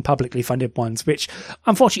schools and publicly funded ones, which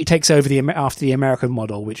unfortunately takes over after the American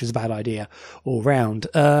model, which is a bad idea all round.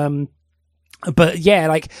 But yeah,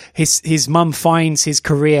 like his mum finds his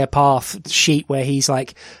career path sheet where he's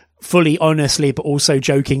like fully honestly but also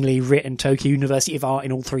jokingly written Tokyo University of Art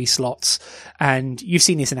in all 3 slots. And you've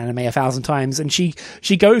seen this in anime 1,000 times. And she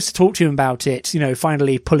goes to talk to him about it,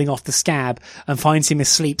 finally pulling off the scab, and finds him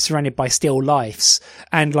asleep surrounded by still lifes,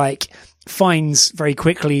 and like finds very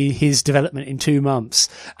quickly his development in 2 months,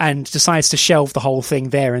 and decides to shelve the whole thing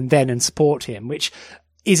there and then and support him, which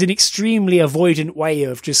is an extremely avoidant way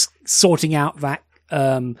of just sorting out that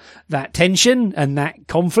tension and that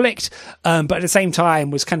conflict, but at the same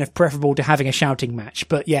time was kind of preferable to having a shouting match.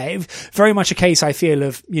 But yeah, very much a case, I feel,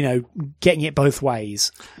 of getting it both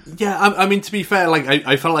ways. Yeah, I mean, to be fair, like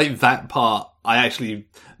I felt like that part,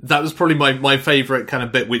 that was probably my favourite kind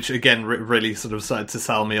of bit, which again really sort of started to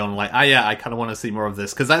sell me on like, I kind of want to see more of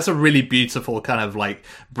this, because that's a really beautiful kind of like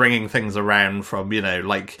bringing things around from,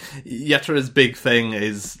 like Yatora's big thing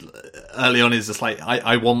is early on is just like,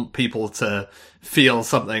 I want people to feel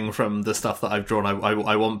something from the stuff that I've drawn.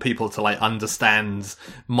 I want people to like understand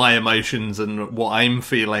my emotions and what I'm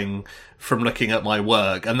feeling from looking at my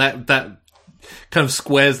work, and that kind of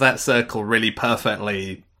squares that circle really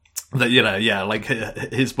perfectly. That, like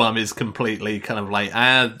his mum is completely kind of like,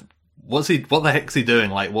 what the heck's he doing?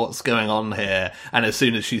 Like, what's going on here? And as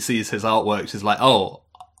soon as she sees his artwork, she's like, oh,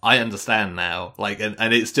 I understand now. Like,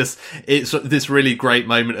 and it's this really great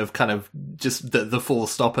moment of kind of just the full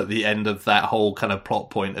stop at the end of that whole kind of plot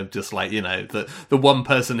point of just like, the one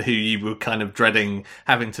person who you were kind of dreading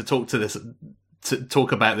having to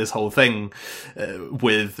talk about this whole thing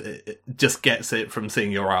with, just gets it from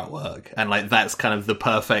seeing your artwork. And like, that's kind of the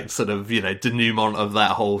perfect sort of, denouement of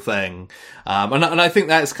that whole thing. And I think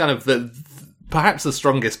that's kind of perhaps the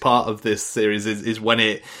strongest part of this series is when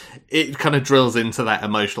it kind of drills into that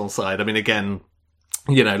emotional side. I mean, again,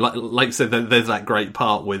 you know, like I said, there's that great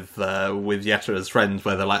part with Yetta as friends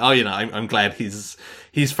where they're like, oh, you know, I'm glad he's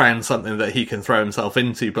found something that he can throw himself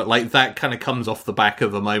into. But like that kind of comes off the back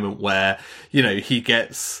of a moment where, you know, he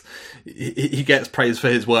gets praise for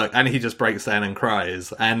his work and he just breaks down and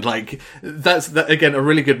cries. And like, that's again, a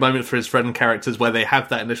really good moment for his friend characters where they have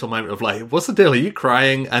that initial moment of like, what's the deal? Are you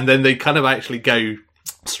crying? And then they kind of actually go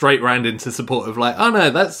straight round into support of like, oh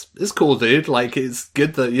no, it's cool, dude. Like, it's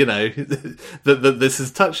good that, you know, that this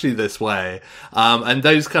has touched you this way. And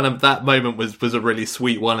those kind of, that moment was a really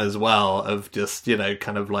sweet one as well, of just, you know,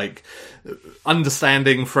 kind of like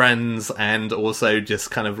understanding friends, and also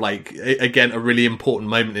just kind of like, again, a really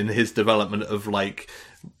important moment in his development of like,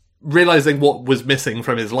 realizing what was missing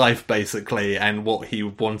from his life, basically, and what he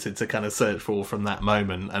wanted to kind of search for from that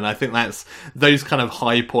moment. And I think those kind of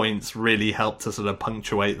high points really help to sort of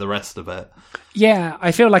punctuate the rest of it. Yeah,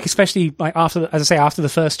 I feel like, especially like after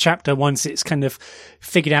the first chapter, once it's kind of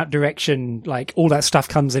figured out direction, like all that stuff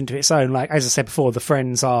comes into its own. Like, as I said before, the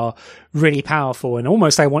friends are really powerful, and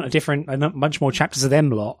almost I want a bunch more chapters of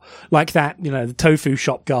them lot. Like that, you know, the tofu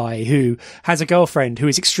shop guy who has a girlfriend who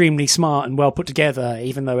is extremely smart and well put together,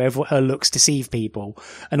 even though her looks deceive people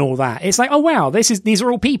and all that. It's like, oh wow, these are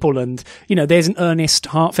all people, and you know, there's an earnest,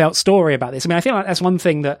 heartfelt story about this. I mean, I feel like that's one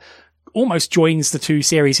thing that almost joins the two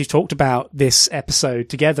series who talked about this episode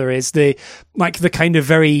together, is the kind of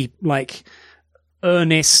very like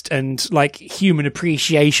earnest and like human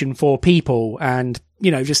appreciation for people, and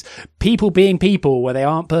you know, just people being people where they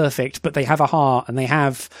aren't perfect, but they have a heart and they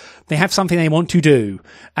have something they want to do.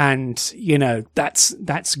 And, you know, that's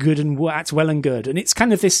good, and that's well and good. And it's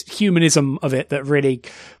kind of this humanism of it that really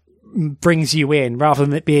brings you in, rather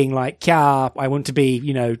than it being like, yeah, I want to be,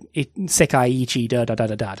 you know, Sekai Ichi, da da da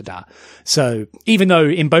da da da. So even though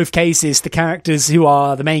in both cases the characters who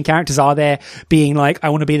are the main characters are there being like, I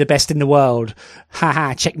want to be the best in the world,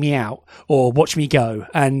 haha, check me out, or watch me go.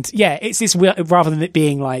 And yeah, it's this, rather than it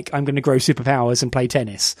being like, I'm going to grow superpowers and play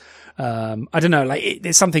tennis. I don't know, like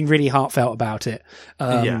there's something really heartfelt about it,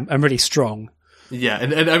 and really strong. Yeah,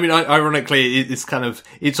 and I mean, ironically,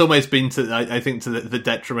 it's almost been I think to the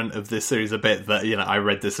detriment of this series a bit that, you know, I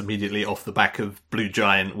read this immediately off the back of Blue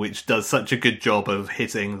Giant, which does such a good job of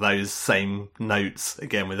hitting those same notes,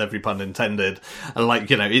 again, with every pun intended. And like,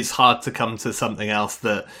 you know, it's hard to come to something else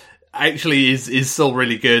that actually is still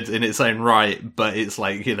really good in its own right, but it's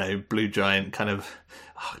like, you know, Blue Giant kind of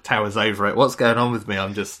towers over it. What's going on with me?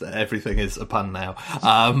 Everything is a pun now.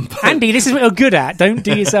 Andy, this is what you're good at. Don't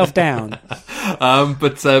do yourself down.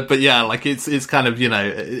 But yeah, like it's kind of, you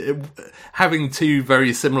know, having two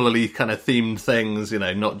very similarly kind of themed things, you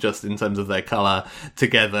know, not just in terms of their colour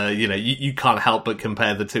together, you know, you can't help but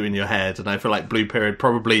compare the two in your head. And I feel like Blue Period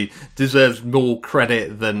probably deserves more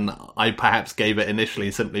credit than I perhaps gave it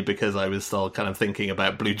initially, simply because I was still kind of thinking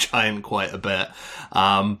about Blue Giant quite a bit.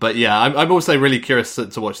 But yeah, I'm also really curious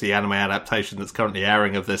to watch the anime adaptation that's currently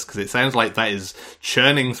airing of this, because it sounds like that is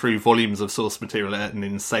churning through volumes of source material at an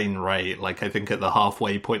insane rate. Like, I think at the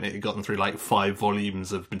halfway point it had gotten through like 5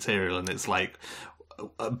 volumes of material, and it's like,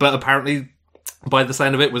 but apparently by the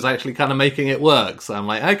sound of it was actually kind of making it work. So I'm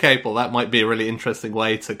like, okay, well, that might be a really interesting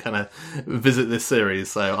way to kind of visit this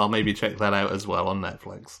series. So I'll maybe check that out as well on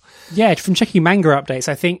Netflix. Yeah, from checking manga updates,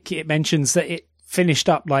 I think it mentions that it finished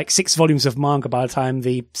up like 6 volumes of manga by the time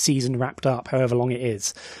the season wrapped up, however long it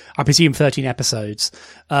is. I presume 13 episodes.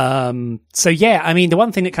 So yeah, I mean, the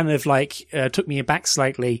one thing that kind of like took me aback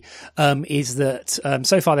slightly is that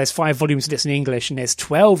so far there's 5 volumes of this in English and there's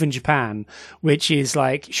 12 in Japan, which is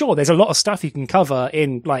like, sure, there's a lot of stuff you can cover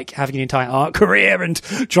in like having an entire art career and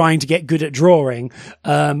trying to get good at drawing.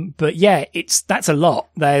 But yeah, that's a lot.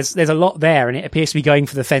 There's a lot there, and it appears to be going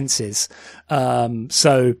for the fences.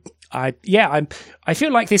 So I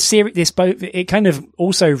feel like this series, it kind of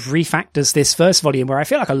also refactors this first volume, where I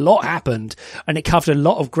feel like a lot happened and it covered a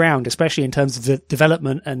lot of ground, especially in terms of the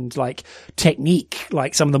development and like technique,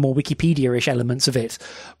 like some of the more Wikipedia-ish elements of it.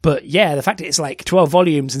 But yeah, the fact that it's like 12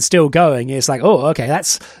 volumes and still going is like, oh, okay,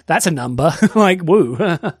 that's a number. Like, woo.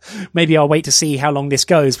 Maybe I'll wait to see how long this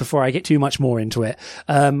goes before I get too much more into it.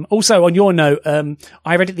 Also, on your note,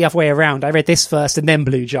 I read it the other way around. I read this first and then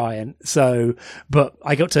Blue Giant. So, but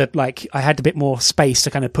I got to I had a bit more space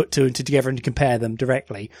to kind of put two and two together and to compare them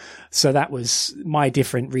directly. So that was my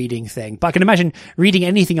different reading thing. But I can imagine reading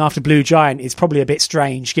anything after Blue Giant is probably a bit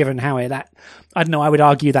strange, given how I don't know, I would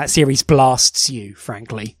argue that series blasts you,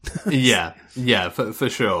 frankly. Yeah, for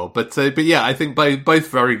sure. But yeah, I think both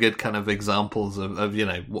very good kind of examples of you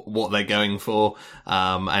know, what they're going for.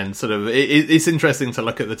 And sort of, it's interesting to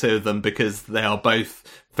look at the two of them because they are both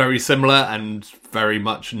very similar and very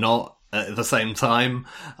much not. at the same time.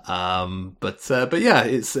 But yeah,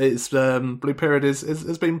 it's Blue Period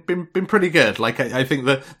has been pretty good. Like I think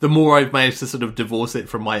the more I've managed to sort of divorce it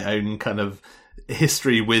from my own kind of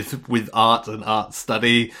history with art and art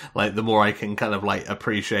study, like the more I can kind of like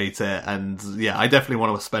appreciate it. And yeah, I definitely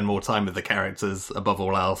want to spend more time with the characters above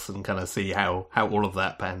all else and kind of see how all of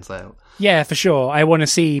that pans out. Yeah, for sure. I want to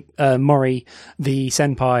see Mori, the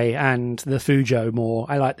senpai, and the Fujo more.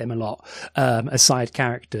 I like them a lot as side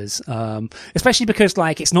characters, especially because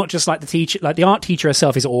like it's not just like the teacher, like the art teacher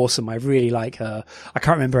herself is awesome. I really like her. I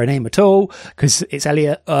can't remember her name at all because it's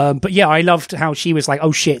Elliot. But yeah, I loved how she was like,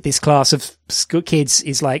 oh shit, this class of kids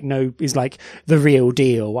is like the real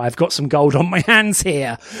deal. I've got some gold on my hands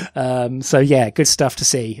here. So yeah, good stuff to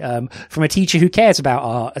see from a teacher who cares about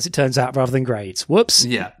art, as it turns out, rather than grades. Whoops.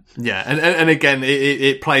 Yeah, and again,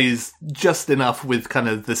 it plays just enough with kind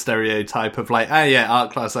of the stereotype of like, oh yeah,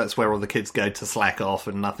 art class, that's where all the kids go to slack off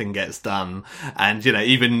and nothing gets done. And, you know,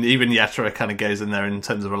 even Yatra kind of goes in there in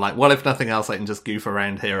terms of like, well, if nothing else, I can just goof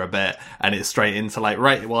around here a bit. And it's straight into like,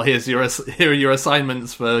 right, well, here are your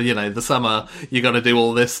assignments for, you know, the summer. You got to do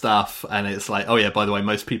all this stuff. And it's like, oh yeah, by the way,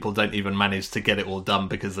 most people don't even manage to get it all done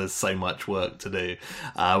because there's so much work to do,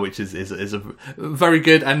 which is a very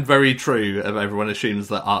good and very true. Everyone assumes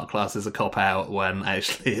that art class is a cop out when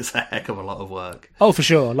actually it's a heck of a lot of work. Oh, for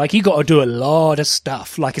sure. Like you got to do a lot of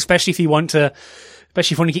stuff. Like especially if you want to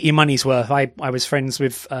get your money's worth. I was friends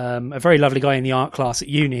with a very lovely guy in the art class at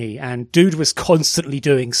uni, and dude was constantly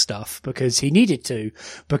doing stuff because he needed to,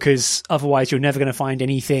 because otherwise you're never going to find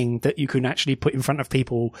anything that you can actually put in front of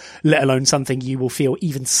people, let alone something you will feel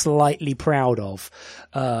even slightly proud of.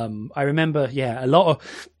 I remember, yeah,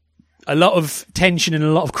 a lot of tension and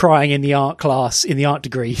a lot of crying in the art class, in the art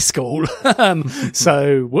degree school.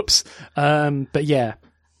 So, whoops. But yeah.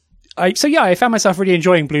 I found myself really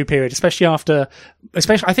enjoying Blue Period, especially I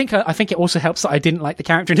think it also helps that I didn't like the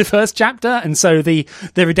character in the first chapter. And so the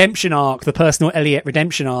redemption arc, the personal Elliot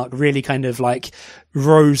redemption arc really kind of like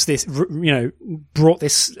brought this,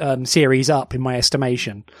 series up in my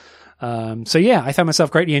estimation. So yeah, I found myself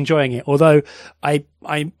greatly enjoying it. Although I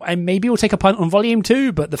maybe will take a punt on volume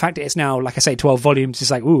 2, but the fact that it's now, like I say, 12 volumes is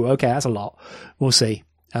like, ooh, okay, that's a lot. We'll see.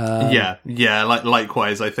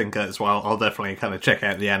 Likewise, I think as well. I'll definitely kind of check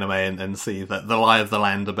out the anime and see the lie of the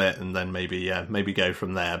land a bit, and then maybe go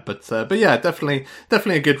from there. But yeah, definitely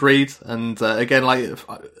a good read. And again, like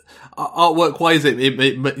artwork wise,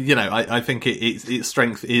 I think its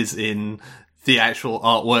strength is in the actual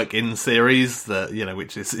artwork in series, that, you know,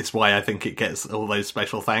 which is why I think it gets all those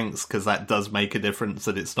special thanks, because that does make a difference.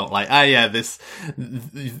 That it's not like,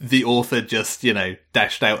 the author just, you know,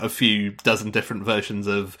 dashed out a few dozen different versions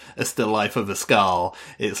of A Still Life of a Skull.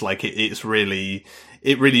 It's like it really,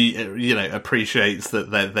 you know, appreciates that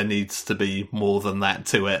there needs to be more than that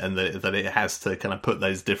to it, and that it has to kind of put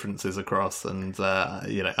those differences across. And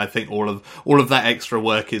I think all of that extra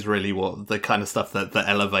work is really what the kind of stuff that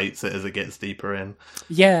elevates it as it gets deeper in.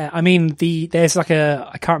 Yeah, I mean, there's like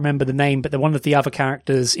I can't remember the name, but one of the other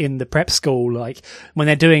characters in the prep school, like when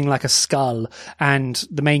they're doing like a skull, and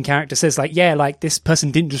the main character says like, yeah, like this person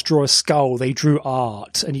didn't just draw a skull, they drew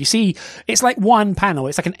art. And you see, it's like one panel,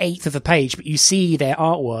 it's like an eighth of a page, but you see their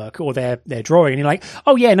artwork or their drawing, and you're like,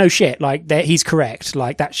 oh yeah, no shit, like he's correct,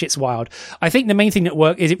 like that shit's wild. I think the main thing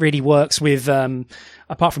that it really works with,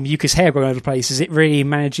 apart from Yuka's hair going over the place, is it really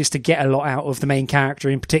manages to get a lot out of the main character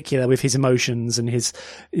in particular, with his emotions and his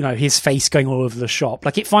face going all over the shop.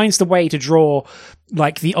 Like it finds the way to draw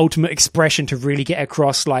like the ultimate expression to really get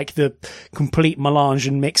across like the complete melange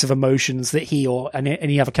and mix of emotions that he or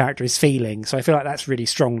any other character is feeling. So I feel like that's really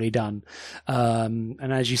strongly done.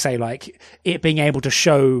 And as you say, like it being able to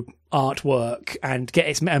show artwork and get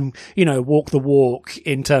its, walk the walk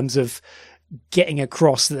in terms of getting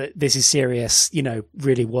across that this is serious,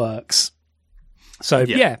 really works. So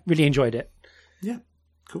yeah, really enjoyed it. Yeah.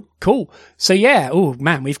 Cool. So yeah, oh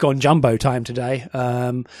man, we've gone jumbo time today.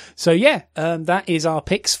 That was our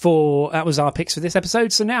picks for this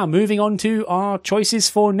episode. So now moving on to our choices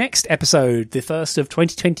for next episode, the first of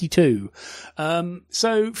 2022.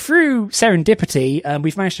 So through serendipity,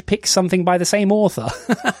 we've managed to pick something by the same author.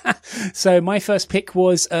 So my pick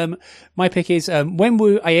is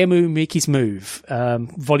Wenwu Ayemu Miki's Move,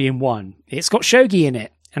 Volume 1. It's got shogi in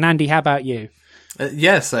it. And Andy, how about you?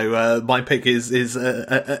 So my pick is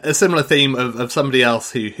a similar theme of somebody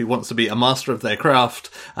else who wants to be a master of their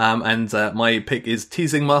craft, and my pick is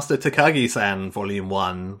Teasing Master Takagi-san Volume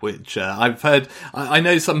 1, which I've heard. I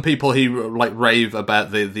know some people who like rave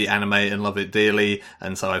about the anime and love it dearly,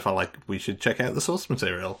 and so I felt like we should check out the source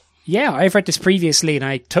material. Yeah, I've read this previously and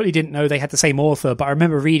I totally didn't know they had the same author, but I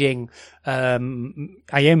remember reading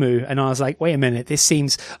Ayemu and I was like, wait a minute, this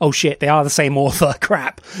seems, oh shit, they are the same author,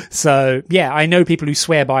 crap. So yeah, I know people who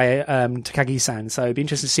swear by Takagi-san, so it'd be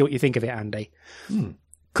interesting to see what you think of it, Andy.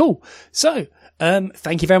 Cool. So,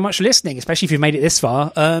 thank you very much for listening, especially if you've made it this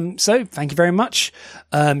far. So thank you very much.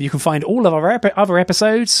 You can find all of our other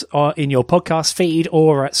episodes in your podcast feed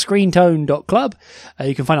or at screentone.club.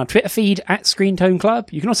 You can find our Twitter feed at Screentone Club.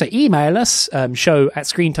 You can also email us,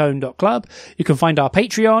 show@screentone.club. You can find our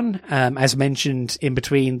Patreon, as mentioned in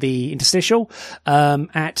between the interstitial,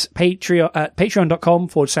 at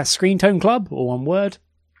patreon.com/Screentone Club, or one word.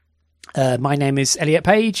 My name is Elliot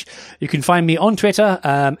Page. You can find me on Twitter,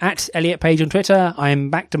 at Elliot Page on Twitter. I'm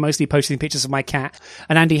back to mostly posting pictures of my cat.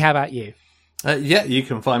 And Andy, how about you? Yeah, you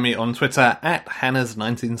can find me on Twitter at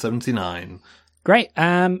Hannah's1979. Great.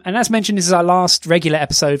 And as mentioned, this is our last regular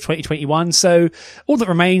episode of 2021. So all that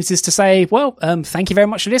remains is to say, well, thank you very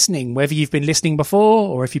much for listening. Whether you've been listening before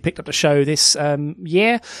or if you picked up the show this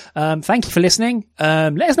year, thank you for listening.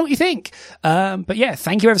 Let us know what you think. But yeah,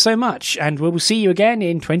 thank you ever so much. And we will see you again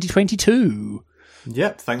in 2022.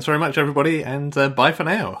 Yep. Thanks very much, everybody. And bye for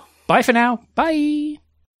now. Bye for now. Bye.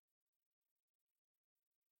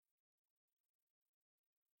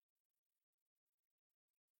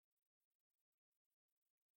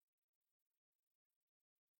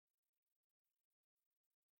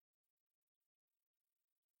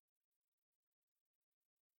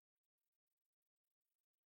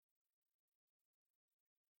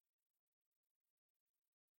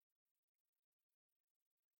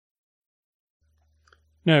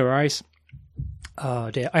 No worries.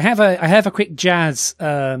 Oh dear. I have a quick jazz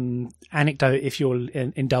anecdote if you'll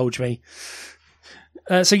indulge me.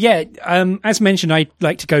 So yeah, as mentioned, I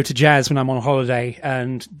like to go to jazz when I'm on holiday,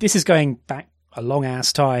 and this is going back a long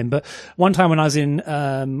ass time. But one time when I was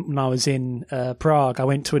in Prague, I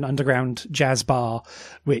went to an underground jazz bar,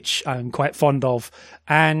 which I'm quite fond of.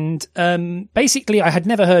 And basically, I had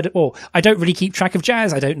never heard. Or I don't really keep track of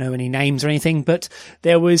jazz. I don't know any names or anything. But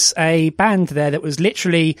there was a band there that was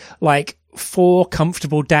literally like 4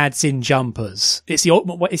 comfortable dads in jumpers. It's the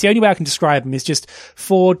only way I can describe them, is just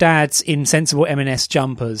 4 dads in sensible M&S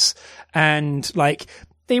jumpers, and like.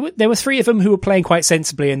 There were 3 of them who were playing quite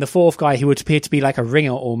sensibly, and the 4th guy who would appear to be like a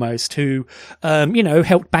ringer almost, who,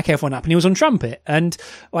 helped back everyone up, and he was on trumpet. And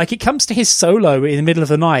like, it comes to his solo in the middle of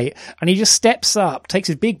the night, and he just steps up, takes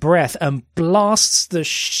a big breath, and blasts the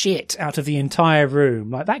shit out of the entire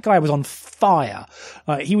room. Like, that guy was on fire.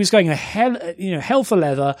 He was going hell for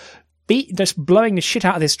leather, just blowing the shit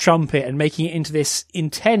out of this trumpet and making it into this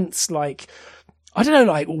intense, like, I don't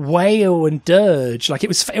know, like wail and dirge. Like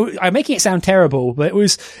I'm making it sound terrible, but it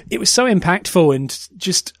was so impactful and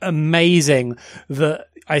just amazing that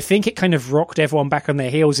I think it kind of rocked everyone back on their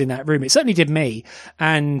heels in that room. It certainly did me.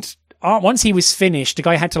 And once he was finished, the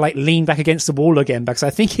guy had to like lean back against the wall again because I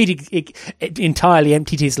think he entirely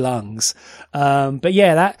emptied his lungs. But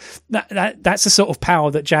yeah, that's the sort of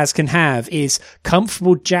power that jazz can have, is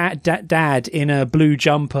comfortable dad in a blue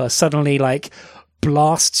jumper suddenly like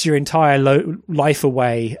blasts your entire life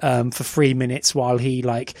away for 3 minutes while he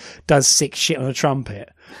like does sick shit on a trumpet.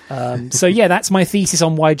 So yeah, that's my thesis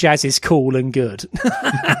on why jazz is cool and good.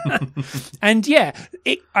 And yeah,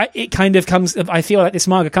 it kind of comes. I feel like this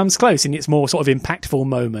manga comes close in its more sort of impactful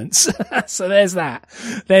moments. So there's that.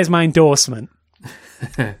 There's my endorsement.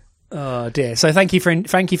 Oh dear. So thank you for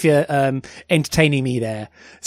entertaining me there.